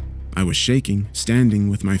 I was shaking, standing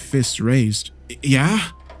with my fists raised. "Yeah?"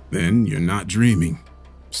 "Then you're not dreaming.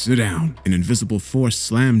 Sit down." An invisible force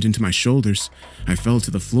slammed into my shoulders. I fell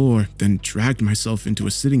to the floor, then dragged myself into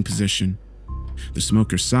a sitting position. The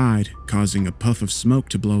smoker sighed, causing a puff of smoke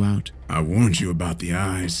to blow out. "I warned you about the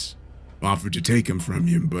eyes. Offered to take them from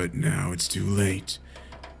you, but now it's too late.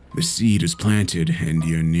 The seed is planted and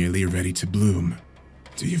you're nearly ready to bloom.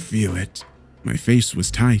 Do you feel it?" My face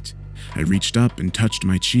was tight. I reached up and touched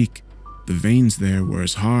my cheek. The veins there were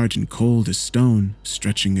as hard and cold as stone,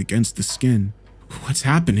 stretching against the skin. "What's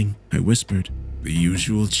happening?" I whispered. "The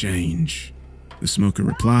usual change," the smoker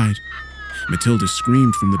replied. Matilda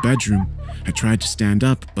screamed from the bedroom. I tried to stand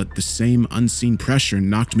up, but the same unseen pressure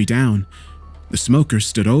knocked me down. The smoker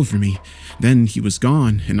stood over me. Then he was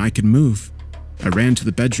gone, and I could move. I ran to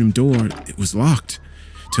the bedroom door. It was locked.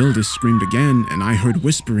 Tilda screamed again, and I heard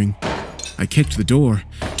whispering. I kicked the door.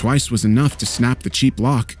 Twice was enough to snap the cheap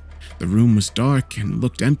lock. The room was dark and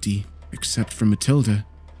looked empty, except for Matilda.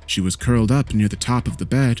 She was curled up near the top of the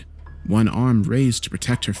bed, one arm raised to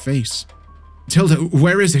protect her face. "Tilda,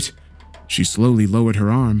 where is it?" She slowly lowered her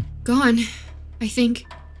arm. Gone, I think.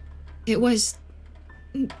 There was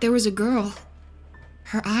a girl.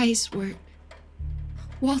 Her eyes were...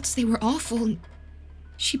 Waltz, they were awful.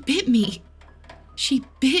 She bit me. She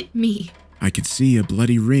bit me. I could see a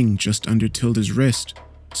bloody ring just under Tilda's wrist.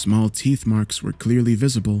 Small teeth marks were clearly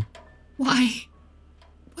visible. Why?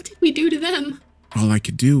 What did we do to them? All I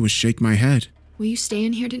could do was shake my head. Will you stay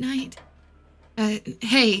in here tonight?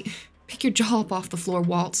 Hey, pick your jaw up off the floor,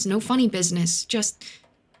 Waltz. No funny business. Just...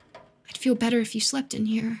 I'd feel better if you slept in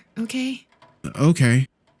here, okay? Okay.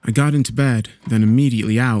 I got into bed, then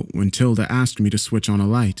immediately out when Tilda asked me to switch on a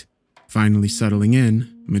light. Finally settling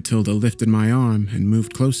in, Matilda lifted my arm and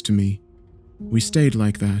moved close to me. We stayed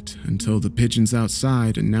like that until the pigeons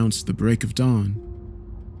outside announced the break of dawn.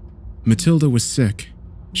 Matilda was sick.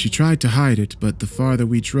 She tried to hide it, but the farther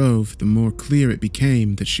we drove, the more clear it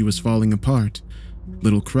became that she was falling apart.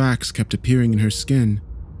 Little cracks kept appearing in her skin.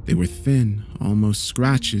 They were thin, almost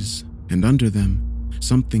scratches, and under them,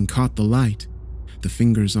 something caught the light. The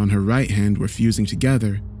fingers on her right hand were fusing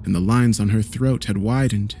together, and the lines on her throat had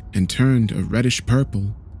widened and turned a reddish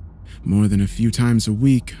purple. More than a few times a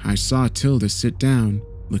week, I saw Tilda sit down,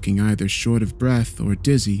 looking either short of breath or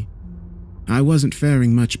dizzy. I wasn't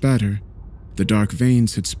faring much better. The dark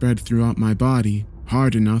veins had spread throughout my body,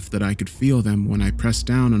 hard enough that I could feel them when I pressed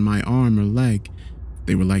down on my arm or leg.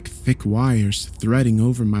 They were like thick wires threading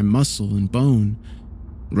over my muscle and bone.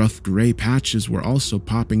 Rough gray patches were also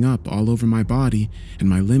popping up all over my body, and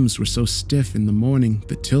my limbs were so stiff in the morning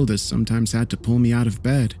that Tilda sometimes had to pull me out of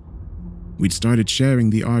bed. We'd started sharing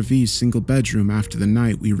the RV's single bedroom after the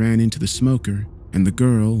night we ran into the smoker and the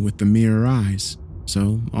girl with the mirror eyes,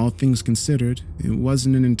 so all things considered, it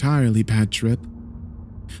wasn't an entirely bad trip.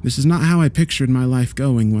 This is not how I pictured my life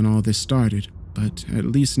going when all this started, but at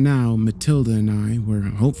least now Matilda and I were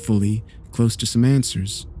hopefully close to some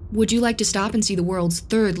answers. Would you like to stop and see the world's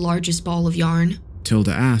third largest ball of yarn?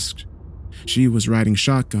 Tilda asked. She was riding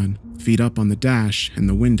shotgun, feet up on the dash and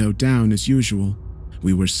the window down as usual.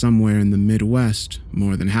 We were somewhere in the Midwest,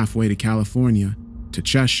 more than halfway to California, to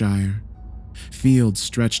Cheshire. Fields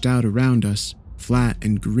stretched out around us, flat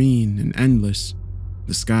and green and endless.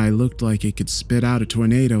 The sky looked like it could spit out a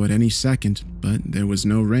tornado at any second, but there was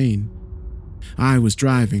no rain. I was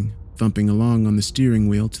driving, thumping along on the steering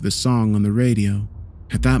wheel to the song on the radio.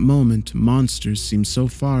 At that moment, monsters seemed so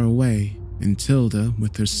far away, and Tilda,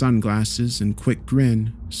 with her sunglasses and quick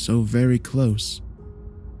grin, so very close.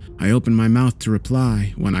 I opened my mouth to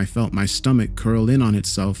reply when I felt my stomach curl in on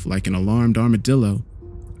itself like an alarmed armadillo.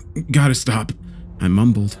 "Gotta stop," I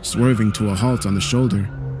mumbled, swerving to a halt on the shoulder.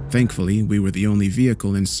 Thankfully, we were the only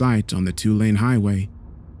vehicle in sight on the two-lane highway.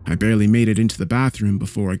 I barely made it into the bathroom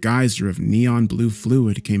before a geyser of neon blue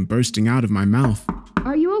fluid came bursting out of my mouth.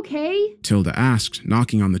 Are you okay? Tilda asked,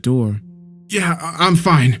 knocking on the door. "Yeah, I'm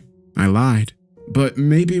fine," I lied. "But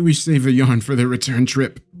maybe we save a yarn for the return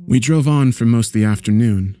trip." We drove on for most of the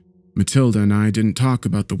afternoon. Matilda and I didn't talk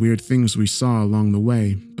about the weird things we saw along the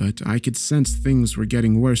way, but I could sense things were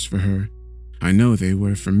getting worse for her. I know they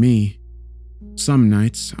were for me. Some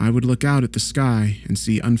nights, I would look out at the sky and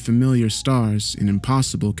see unfamiliar stars in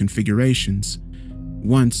impossible configurations.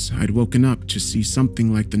 Once, I'd woken up to see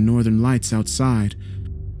something like the northern lights outside,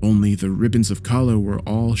 only the ribbons of color were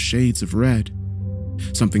all shades of red.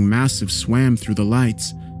 Something massive swam through the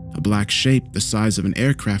lights, a black shape the size of an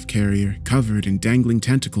aircraft carrier covered in dangling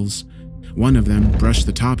tentacles. One of them brushed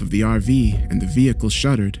the top of the RV and the vehicle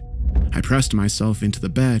shuddered. I pressed myself into the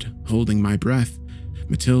bed, holding my breath.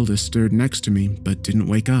 Matilda stirred next to me, but didn't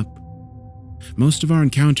wake up. Most of our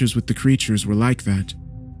encounters with the creatures were like that.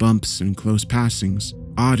 Bumps and close passings,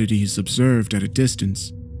 oddities observed at a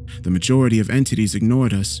distance. The majority of entities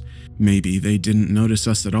ignored us. Maybe they didn't notice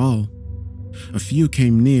us at all. A few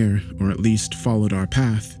came near, or at least followed our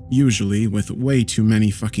path, usually with way too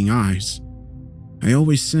many fucking eyes. I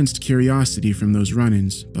always sensed curiosity from those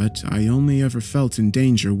run-ins, but I only ever felt in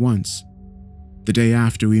danger once. The day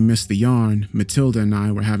after we missed the yarn, Matilda and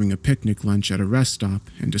I were having a picnic lunch at a rest stop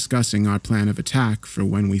and discussing our plan of attack for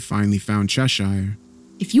when we finally found Cheshire.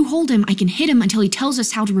 If you hold him, I can hit him until he tells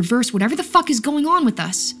us how to reverse whatever the fuck is going on with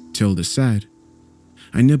us, Tilda said.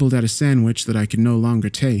 I nibbled at a sandwich that I could no longer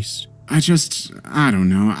taste. I don't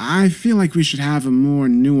know. I feel like we should have a more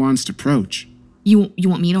nuanced approach. You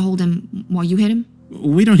want me to hold him while you hit him?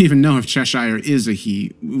 We don't even know if Cheshire is a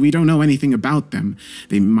he. We don't know anything about them.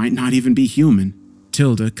 They might not even be human.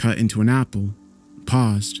 Tilda cut into an apple,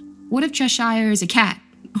 paused. What if Cheshire is a cat?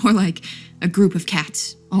 Or like a group of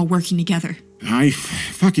cats, all working together? I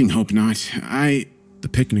fucking hope not. The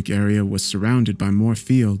picnic area was surrounded by more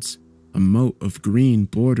fields. A moat of green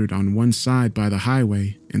bordered on one side by the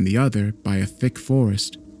highway and the other by a thick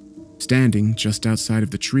forest. Standing just outside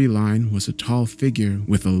of the tree line was a tall figure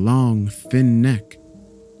with a long, thin neck.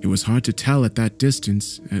 It was hard to tell at that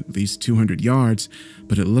distance, at least 200 yards,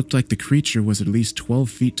 but it looked like the creature was at least 12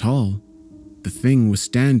 feet tall. The thing was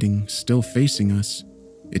standing, still facing us.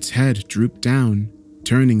 Its head drooped down,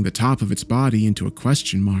 turning the top of its body into a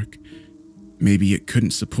question mark. Maybe it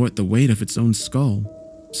couldn't support the weight of its own skull.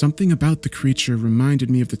 Something about the creature reminded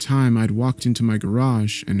me of the time I'd walked into my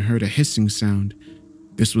garage and heard a hissing sound.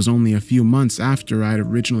 This was only a few months after I'd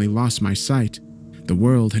originally lost my sight. The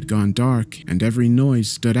world had gone dark and every noise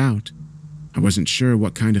stood out. I wasn't sure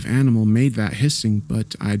what kind of animal made that hissing,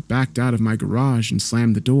 but I'd backed out of my garage and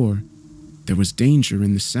slammed the door. There was danger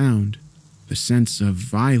in the sound, the sense of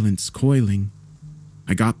violence coiling.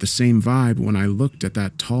 I got the same vibe when I looked at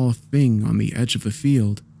that tall thing on the edge of the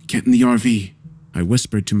field. "Get in the RV," I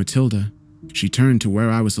whispered to Matilda. She turned to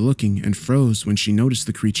where I was looking and froze when she noticed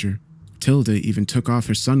the creature. Tilda even took off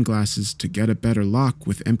her sunglasses to get a better lock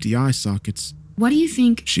with empty eye sockets. What do you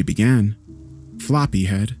think? She began.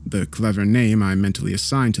 Floppyhead, the clever name I mentally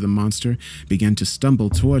assigned to the monster, began to stumble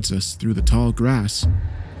towards us through the tall grass.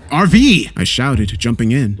 "RV!" I shouted,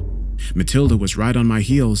 jumping in. Matilda was right on my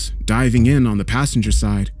heels, diving in on the passenger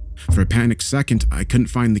side. For a panicked second, I couldn't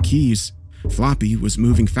find the keys. Floppy was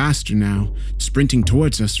moving faster now, sprinting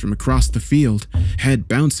towards us from across the field, head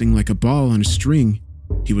bouncing like a ball on a string.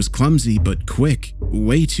 He was clumsy but quick,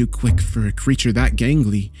 way too quick for a creature that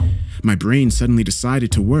gangly. My brain suddenly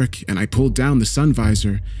decided to work, and I pulled down the sun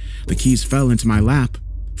visor. The keys fell into my lap.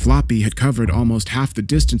 Floppy had covered almost half the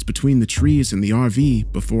distance between the trees and the RV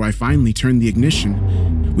before I finally turned the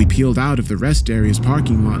ignition. We peeled out of the rest area's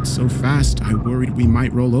parking lot so fast I worried we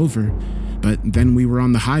might roll over. But then we were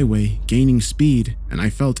on the highway, gaining speed, and I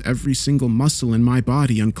felt every single muscle in my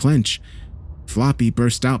body unclench. Floppy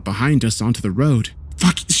burst out behind us onto the road.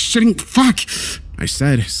 Fuck! I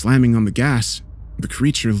said, slamming on the gas. The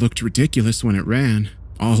creature looked ridiculous when it ran,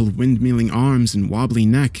 all windmilling arms and wobbly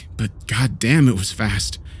neck, but goddamn it was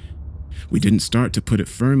fast. We didn't start to put it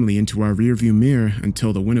firmly into our rearview mirror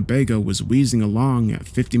until the Winnebago was wheezing along at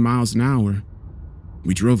 50 miles an hour.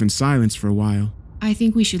 We drove in silence for a while. I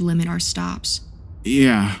think we should limit our stops.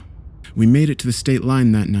 Yeah. We made it to the state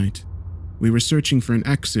line that night. We were searching for an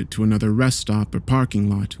exit to another rest stop or parking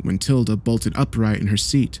lot when Tilda bolted upright in her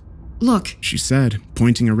seat. Look, she said,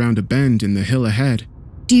 pointing around a bend in the hill ahead.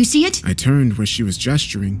 Do you see it? I turned where she was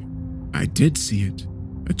gesturing. I did see it.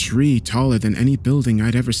 A tree taller than any building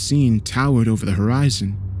I'd ever seen towered over the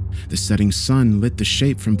horizon. The setting sun lit the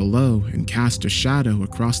shape from below and cast a shadow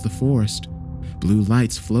across the forest. Blue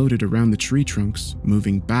lights floated around the tree trunks,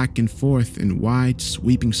 moving back and forth in wide,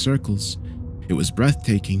 sweeping circles. It was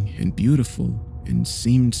breathtaking and beautiful and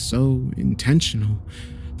seemed so intentional,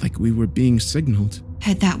 like we were being signaled.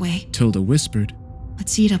 Head that way, Tilda whispered.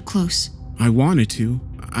 Let's see it up close. I wanted to.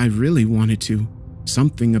 I really wanted to.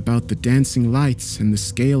 Something about the dancing lights and the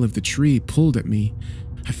scale of the tree pulled at me.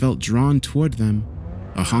 I felt drawn toward them.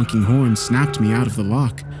 A honking horn snapped me out of the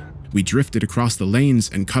lock. We drifted across the lanes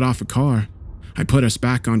and cut off a car. I put us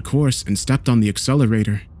back on course and stepped on the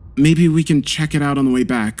accelerator. "Maybe we can check it out on the way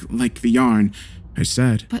back, like the yarn," I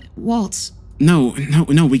said. But Waltz... No,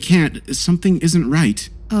 we can't. Something isn't right."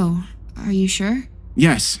 Oh, are you sure?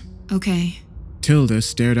 "Yes." Okay. Tilda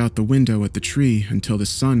stared out the window at the tree until the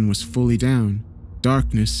sun was fully down.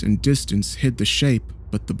 Darkness and distance hid the shape,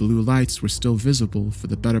 but the blue lights were still visible for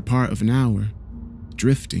the better part of an hour.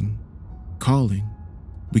 Drifting. Calling.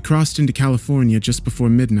 We crossed into California just before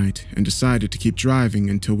midnight and decided to keep driving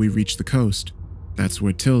until we reached the coast. That's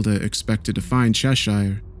where Tilda expected to find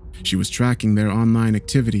Cheshire. She was tracking their online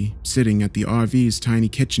activity, sitting at the RV's tiny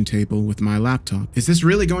kitchen table with my laptop. "Is this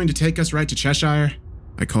really going to take us right to Cheshire?"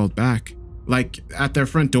 I called back. "Like, at their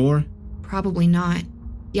front door?" Probably not.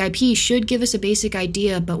 The IP should give us a basic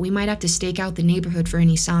idea, but we might have to stake out the neighborhood for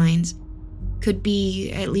any signs. Could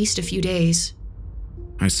be at least a few days.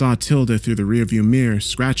 I saw Tilda through the rearview mirror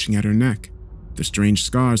scratching at her neck. The strange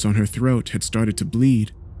scars on her throat had started to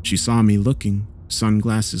bleed. She saw me looking,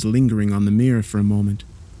 sunglasses lingering on the mirror for a moment.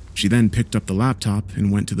 She then picked up the laptop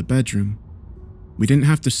and went to the bedroom. We didn't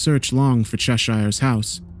have to search long for Cheshire's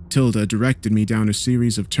house. Tilda directed me down a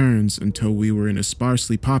series of turns until we were in a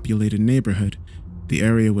sparsely populated neighborhood. The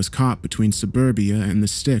area was caught between suburbia and the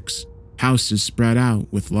sticks. Houses spread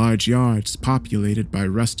out with large yards populated by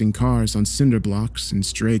rusting cars on cinder blocks and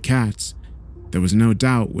stray cats. There was no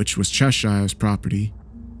doubt which was Cheshire's property.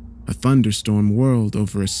 A thunderstorm whirled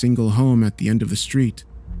over a single home at the end of the street.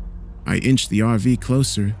 I inched the RV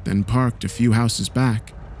closer, then parked a few houses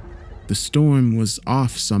back. The storm was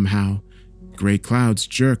off somehow. Gray clouds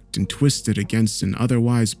jerked and twisted against an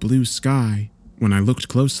otherwise blue sky. When I looked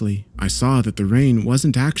closely, I saw that the rain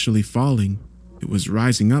wasn't actually falling. It was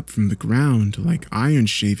rising up from the ground like iron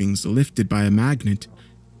shavings lifted by a magnet.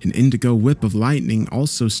 An indigo whip of lightning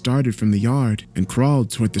also started from the yard and crawled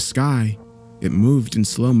toward the sky. It moved in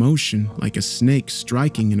slow motion like a snake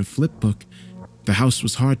striking in a flipbook. The house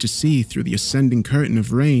was hard to see through the ascending curtain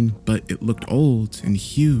of rain, but it looked old and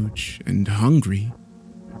huge and hungry.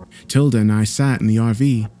 Tilda and I sat in the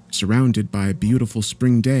RV, surrounded by a beautiful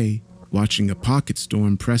spring day, watching a pocket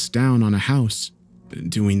storm press down on a house.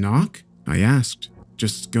 "Do we knock?" I asked.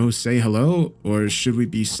 "Just go say hello, or should we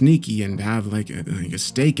be sneaky and have like a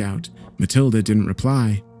stakeout?" Matilda didn't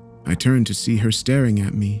reply. I turned to see her staring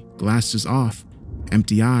at me, glasses off,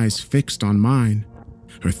 empty eyes fixed on mine.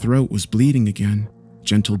 Her throat was bleeding again,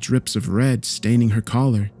 gentle drips of red staining her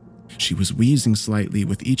collar. She was wheezing slightly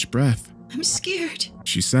with each breath. "I'm scared,"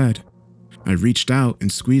 she said. I reached out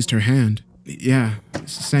and squeezed her hand. "Yeah,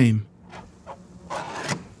 same."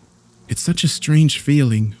 It's such a strange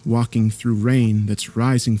feeling, walking through rain that's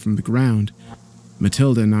rising from the ground.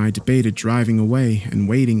 Matilda and I debated driving away and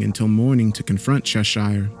waiting until morning to confront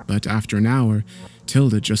Cheshire, but after an hour,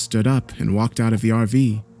 Tilda just stood up and walked out of the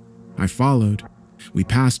RV. I followed. We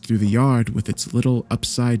passed through the yard with its little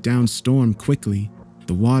upside-down storm quickly.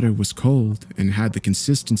 The water was cold and had the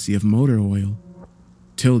consistency of motor oil.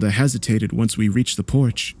 Tilda hesitated once we reached the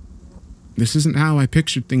porch. This isn't how I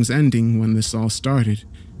pictured things ending when this all started.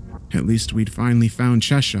 At least we'd finally found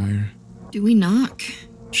Cheshire. "Do we knock?"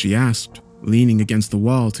 she asked, leaning against the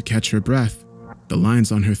wall to catch her breath. The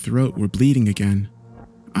lines on her throat were bleeding again.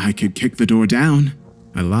 "I could kick the door down,"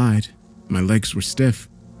 I lied. My legs were stiff.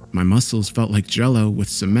 My muscles felt like jello with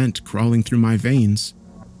cement crawling through my veins.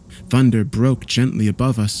 Thunder broke gently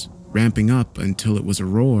above us, ramping up until it was a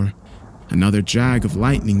roar. Another jag of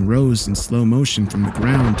lightning rose in slow motion from the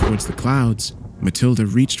ground towards the clouds. Matilda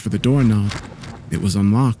reached for the doorknob. It was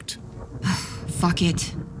unlocked. "Fuck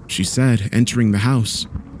it," she said, entering the house.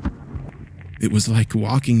 It was like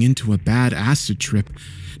walking into a bad acid trip.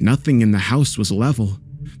 Nothing in the house was level.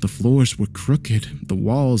 The floors were crooked, the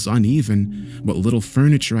walls uneven. What little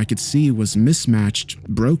furniture I could see was mismatched,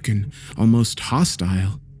 broken, almost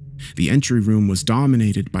hostile. The entry room was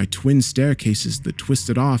dominated by twin staircases that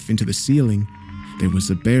twisted off into the ceiling. There was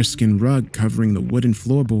a bearskin rug covering the wooden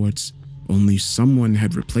floorboards. Only someone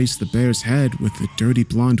had replaced the bear's head with a dirty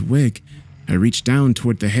blonde wig. I reached down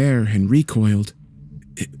toward the hair and recoiled.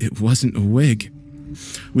 It wasn't a wig.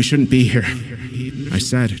 "We shouldn't be here," I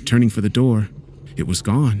said, turning for the door. It was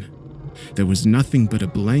gone. There was nothing but a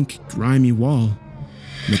blank, grimy wall.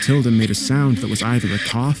 Matilda made a sound that was either a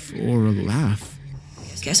cough or a laugh.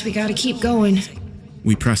 "Guess we gotta keep going."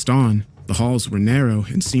 We pressed on. The halls were narrow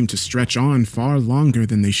and seemed to stretch on far longer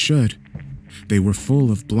than they should. They were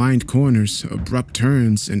full of blind corners, abrupt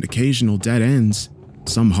turns, and occasional dead ends.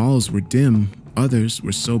 Some halls were dim. Others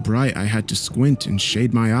were so bright I had to squint and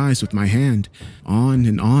shade my eyes with my hand. On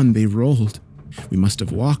and on they rolled. We must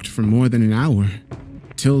have walked for more than an hour.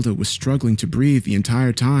 Tilda was struggling to breathe the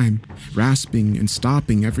entire time, rasping and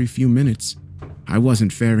stopping every few minutes. I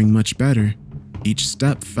wasn't faring much better. Each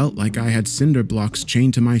step felt like I had cinder blocks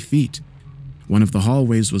chained to my feet. One of the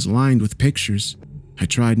hallways was lined with pictures. I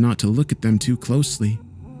tried not to look at them too closely.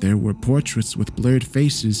 There were portraits with blurred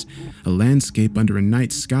faces, a landscape under a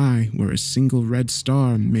night sky where a single red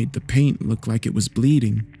star made the paint look like it was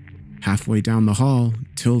bleeding. Halfway down the hall,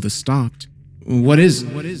 Tilda stopped. What is?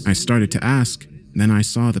 I started to ask. Then I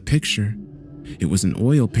saw the picture. It was an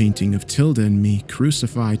oil painting of Tilda and me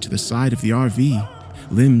crucified to the side of the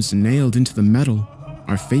RV, limbs nailed into the metal.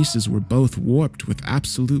 Our faces were both warped with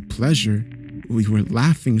absolute pleasure. We were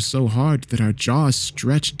laughing so hard that our jaws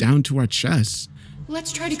stretched down to our chests.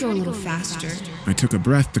 Let's try to go a little faster. I took a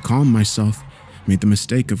breath to calm myself, made the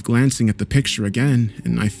mistake of glancing at the picture again,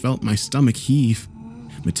 and I felt my stomach heave.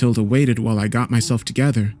 Matilda waited while I got myself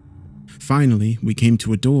together. Finally, we came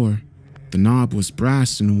to a door. The knob was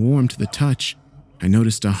brass and warm to the touch. I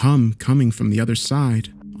noticed a hum coming from the other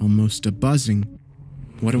side, almost a buzzing.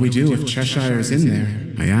 What do we do if Cheshire is in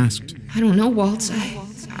there? I asked. I don't know, Waltz.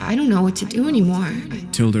 I don't know what to do anymore.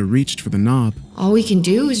 Tilda reached for the knob. All we can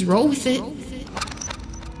do is roll with it.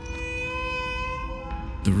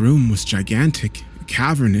 The room was gigantic,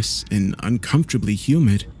 cavernous, and uncomfortably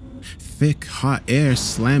humid. Thick, hot air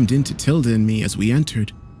slammed into Tilda and me as we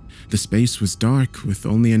entered. The space was dark, with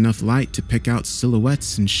only enough light to pick out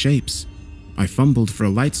silhouettes and shapes. I fumbled for a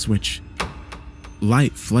light switch.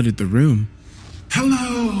 Light flooded the room.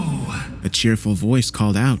 Hello! A cheerful voice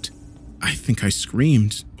called out. I think I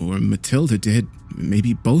screamed, or Matilda did,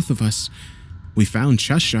 maybe both of us. We found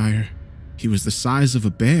Cheshire. He was the size of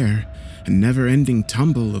a bear, a never-ending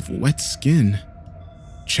tumble of wet skin.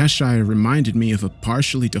 Cheshire reminded me of a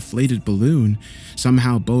partially deflated balloon,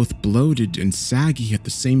 somehow both bloated and saggy at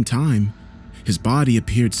the same time. His body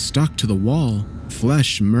appeared stuck to the wall,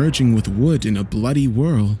 flesh merging with wood in a bloody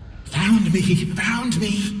whirl. Found me! Found me!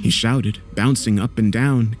 He shouted, bouncing up and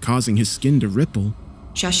down, causing his skin to ripple.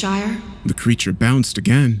 Cheshire? The creature bounced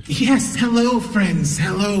again. Yes, hello, friends.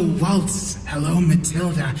 Hello, Waltz. Hello,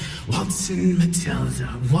 Matilda. Waltzin'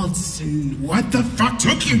 Matilda. Waltzin'. What the fuck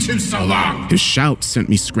took you two so long? His shout sent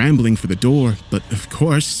me scrambling for the door, but of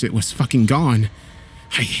course it was fucking gone.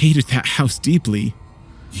 I hated that house deeply.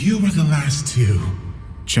 You were the last two,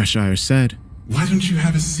 Cheshire said. Why don't you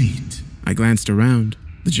have a seat? I glanced around.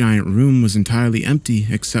 The giant room was entirely empty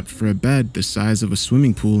except for a bed the size of a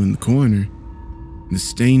swimming pool in the corner. The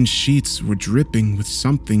stained sheets were dripping with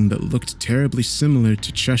something that looked terribly similar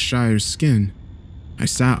to Cheshire's skin. I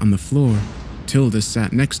sat on the floor. Tilda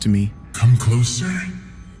sat next to me. Come closer?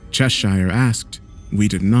 Cheshire asked. We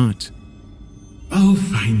did not. Oh,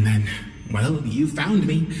 fine then. Well, you found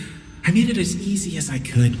me. I made it as easy as I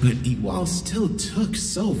could, but you all still took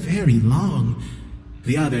so very long.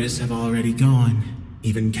 The others have already gone.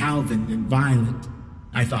 Even Calvin and Violet.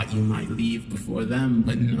 I thought you might leave before them,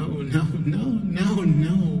 but no.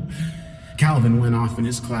 Calvin went off in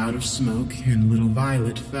his cloud of smoke, and little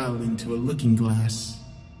Violet fell into a looking glass.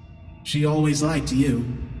 She always liked you.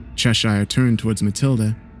 Cheshire turned towards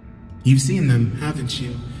Matilda. You've seen them, haven't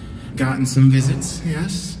you? Gotten some visits,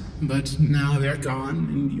 yes? But now they're gone,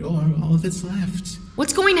 and you're all that's left.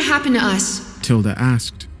 What's going to happen to us? Tilda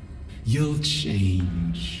asked. You'll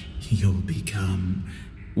change. You'll become...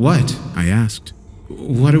 What? I asked.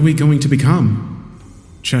 What are we going to become?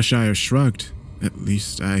 Cheshire shrugged. At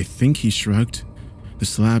least, I think he shrugged. The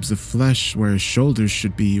slabs of flesh where his shoulders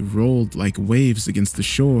should be rolled like waves against the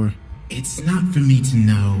shore. It's not for me to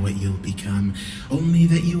know what you'll become, only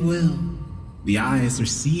that you will. The eyes are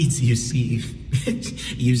seeds, you see.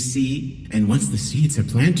 You see? And once the seeds are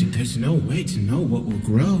planted, there's no way to know what will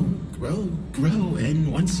grow.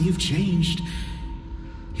 And once you've changed,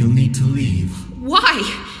 you'll need to leave.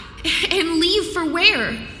 Why? And leave for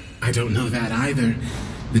where? I don't know that either.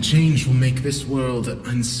 The change will make this world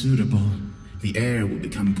unsuitable. The air will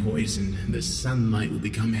become poison. The sunlight will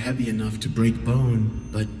become heavy enough to break bone.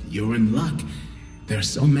 But you're in luck. There are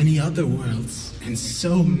so many other worlds, and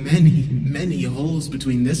so many holes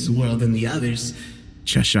between this world and the others.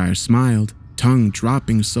 Cheshire smiled, tongue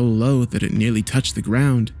dropping so low that it nearly touched the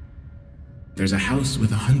ground. There's a house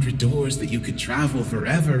with 100 doors that you could travel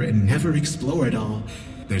forever and never explore it all.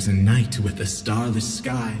 There's a night with a starless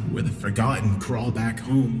sky where the forgotten crawl back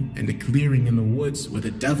home, and a clearing in the woods where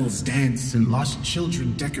the devils dance and lost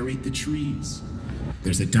children decorate the trees.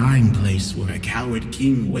 There's a dying place where a coward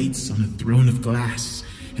king waits on a throne of glass,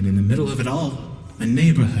 and in the middle of it all, a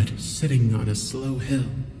neighborhood sitting on a slow hill,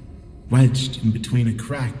 wedged in between a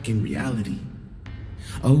crack in reality.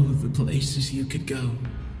 Oh, the places you could go.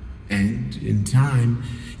 And, in time,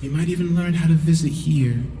 you might even learn how to visit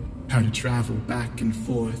here, how to travel back and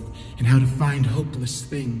forth, and how to find hopeless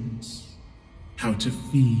things. how to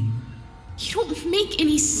feed. You don't make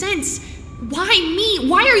any sense. Why me?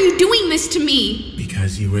 Why are you doing this to me?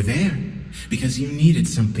 Because you were there. Because you needed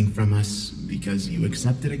something from us. Because you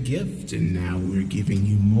accepted a gift, and now we're giving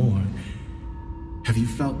you more. Have you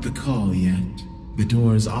felt the call yet? The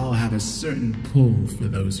doors all have a certain pull for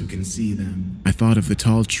those who can see them. I thought of the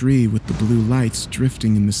tall tree with the blue lights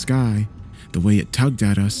drifting in the sky, the way it tugged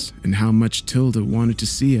at us, and how much Tilda wanted to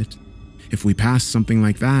see it. If we passed something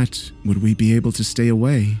like that, would we be able to stay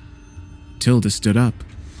away? Tilda stood up.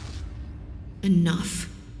 Enough.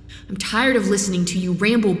 I'm tired of listening to you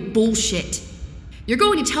ramble bullshit. You're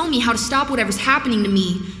going to tell me how to stop whatever's happening to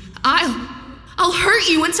me. I'll hurt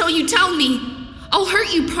you until you tell me. I'll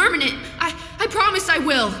hurt you permanent. I promise I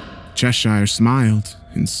will. Cheshire smiled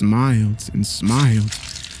and smiled and smiled,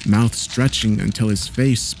 mouth stretching until his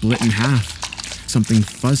face split in half. Something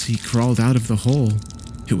fuzzy crawled out of the hole.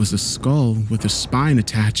 It was a skull with a spine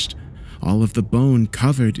attached, all of the bone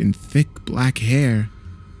covered in thick black hair.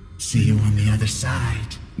 See you on the other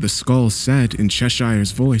side, the skull said in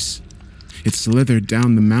Cheshire's voice. It slithered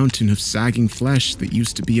down the mountain of sagging flesh that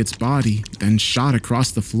used to be its body, then shot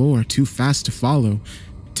across the floor, too fast to follow.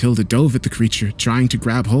 Tilda dove at the creature, trying to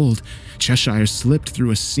grab hold. Cheshire slipped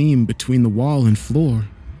through a seam between the wall and floor.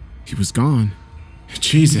 He was gone.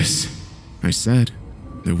 Jesus, I said.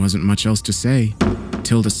 There wasn't much else to say.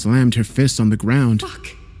 Tilda slammed her fist on the ground.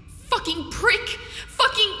 Fucking prick!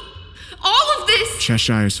 Fucking all of this!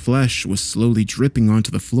 Cheshire's flesh was slowly dripping onto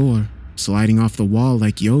the floor, sliding off the wall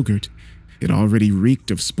like yogurt. It already reeked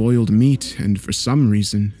of spoiled meat and, for some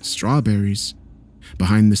reason, strawberries.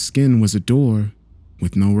 Behind the skin was a door.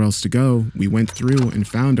 With nowhere else to go, we went through and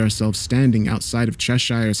found ourselves standing outside of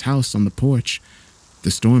Cheshire's house on the porch. The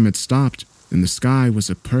storm had stopped, and the sky was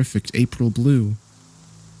a perfect April blue.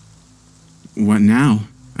 "What now?"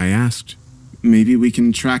 I asked. "Maybe we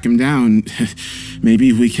can track him down.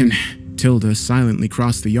 Maybe we can..." Tilda silently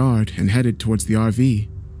crossed the yard and headed towards the RV.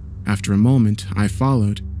 After a moment, I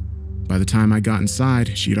followed. By the time I got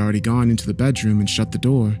inside, she had already gone into the bedroom and shut the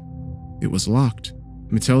door. It was locked.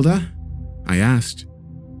 "Matilda?" I asked.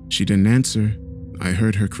 She didn't answer. I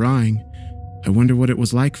heard her crying. I wonder what it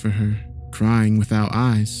was like for her, crying without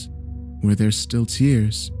eyes. Were there still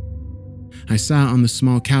tears? I sat on the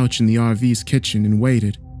small couch in the RV's kitchen and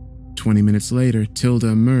waited. 20 minutes later, Tilda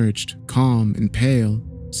emerged, calm and pale,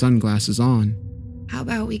 sunglasses on. "How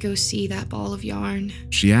about we go see that ball of yarn?"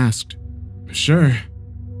 she asked. "Sure,"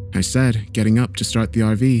 I said, getting up to start the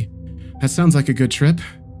RV. "That sounds like a good trip."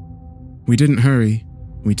 We didn't hurry.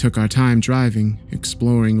 We took our time driving,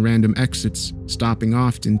 exploring random exits, stopping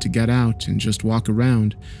often to get out and just walk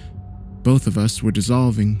around. Both of us were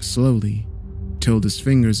dissolving slowly. Tilda's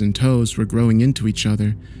fingers and toes were growing into each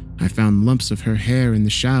other. I found lumps of her hair in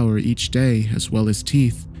the shower each day, as well as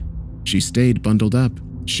teeth. She stayed bundled up,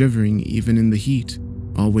 shivering even in the heat,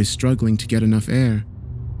 always struggling to get enough air.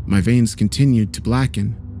 My veins continued to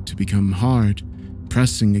blacken, to become hard,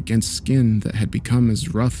 pressing against skin that had become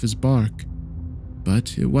as rough as bark.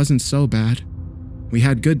 But it wasn't so bad. We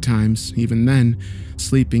had good times, even then,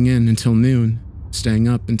 sleeping in until noon, staying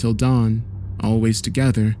up until dawn, always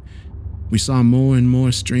together. We saw more and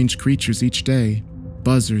more strange creatures each day,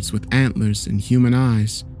 buzzards with antlers and human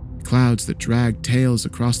eyes, clouds that dragged tails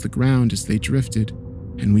across the ground as they drifted,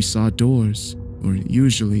 and we saw doors, or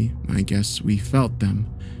usually, I guess, we felt them.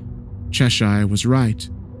 Cheshire was right.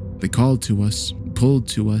 They called to us, pulled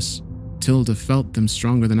to us. Tilda felt them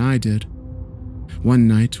stronger than I did. One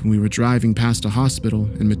night, we were driving past a hospital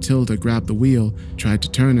and Matilda grabbed the wheel, tried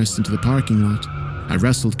to turn us into the parking lot. I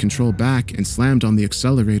wrestled control back and slammed on the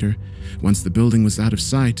accelerator. Once the building was out of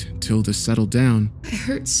sight, Tilda settled down. "I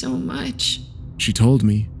hurt so much," she told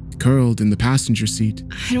me, curled in the passenger seat.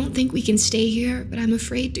 "I don't think we can stay here, but I'm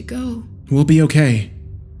afraid to go." "We'll be okay,"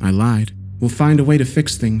 I lied. "We'll find a way to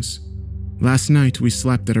fix things." Last night, we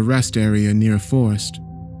slept at a rest area near a forest.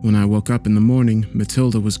 When I woke up in the morning,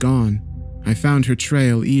 Matilda was gone. I found her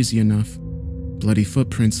trail easy enough, bloody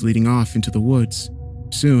footprints leading off into the woods.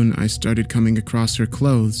 Soon, I started coming across her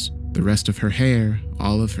clothes, the rest of her hair,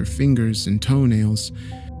 all of her fingers and toenails.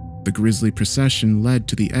 The grisly procession led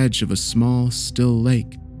to the edge of a small, still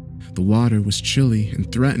lake. The water was chilly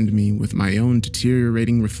and threatened me with my own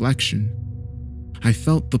deteriorating reflection. I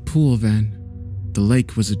felt the pool then. The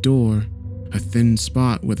lake was a door, a thin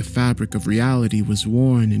spot where the fabric of reality was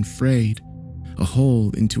worn and frayed, a hole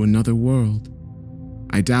into another world.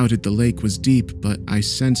 I doubted the lake was deep, but I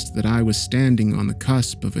sensed that I was standing on the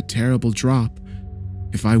cusp of a terrible drop.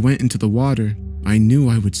 If I went into the water, I knew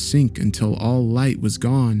I would sink until all light was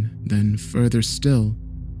gone, then further still.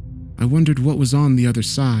 I wondered what was on the other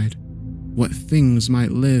side. What things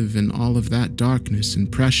might live in all of that darkness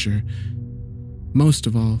and pressure. Most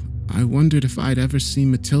of all, I wondered if I'd ever see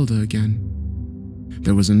Matilda again.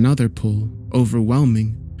 There was another pull,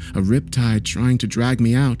 overwhelming, a riptide trying to drag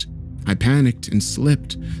me out. I panicked and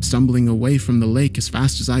slipped, stumbling away from the lake as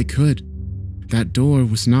fast as I could. That door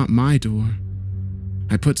was not my door.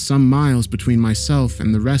 I put some miles between myself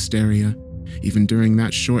and the rest area. Even during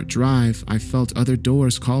that short drive, I felt other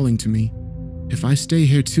doors calling to me. If I stay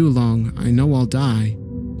here too long, I know I'll die.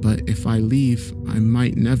 But if I leave, I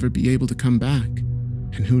might never be able to come back.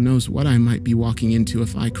 And who knows what I might be walking into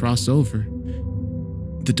if I cross over.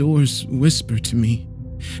 The doors whisper to me,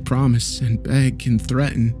 promise and beg and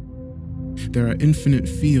threaten. There are infinite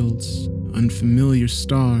fields, unfamiliar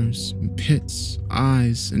stars, pits,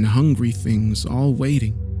 eyes, and hungry things all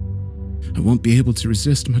waiting. I won't be able to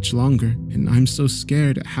resist much longer, and I'm so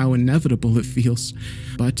scared at how inevitable it feels.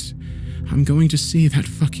 But I'm going to see that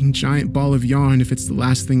fucking giant ball of yarn if it's the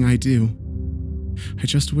last thing I do. I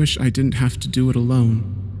just wish I didn't have to do it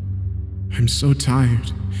alone. I'm so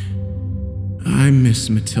tired. I miss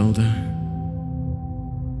Matilda.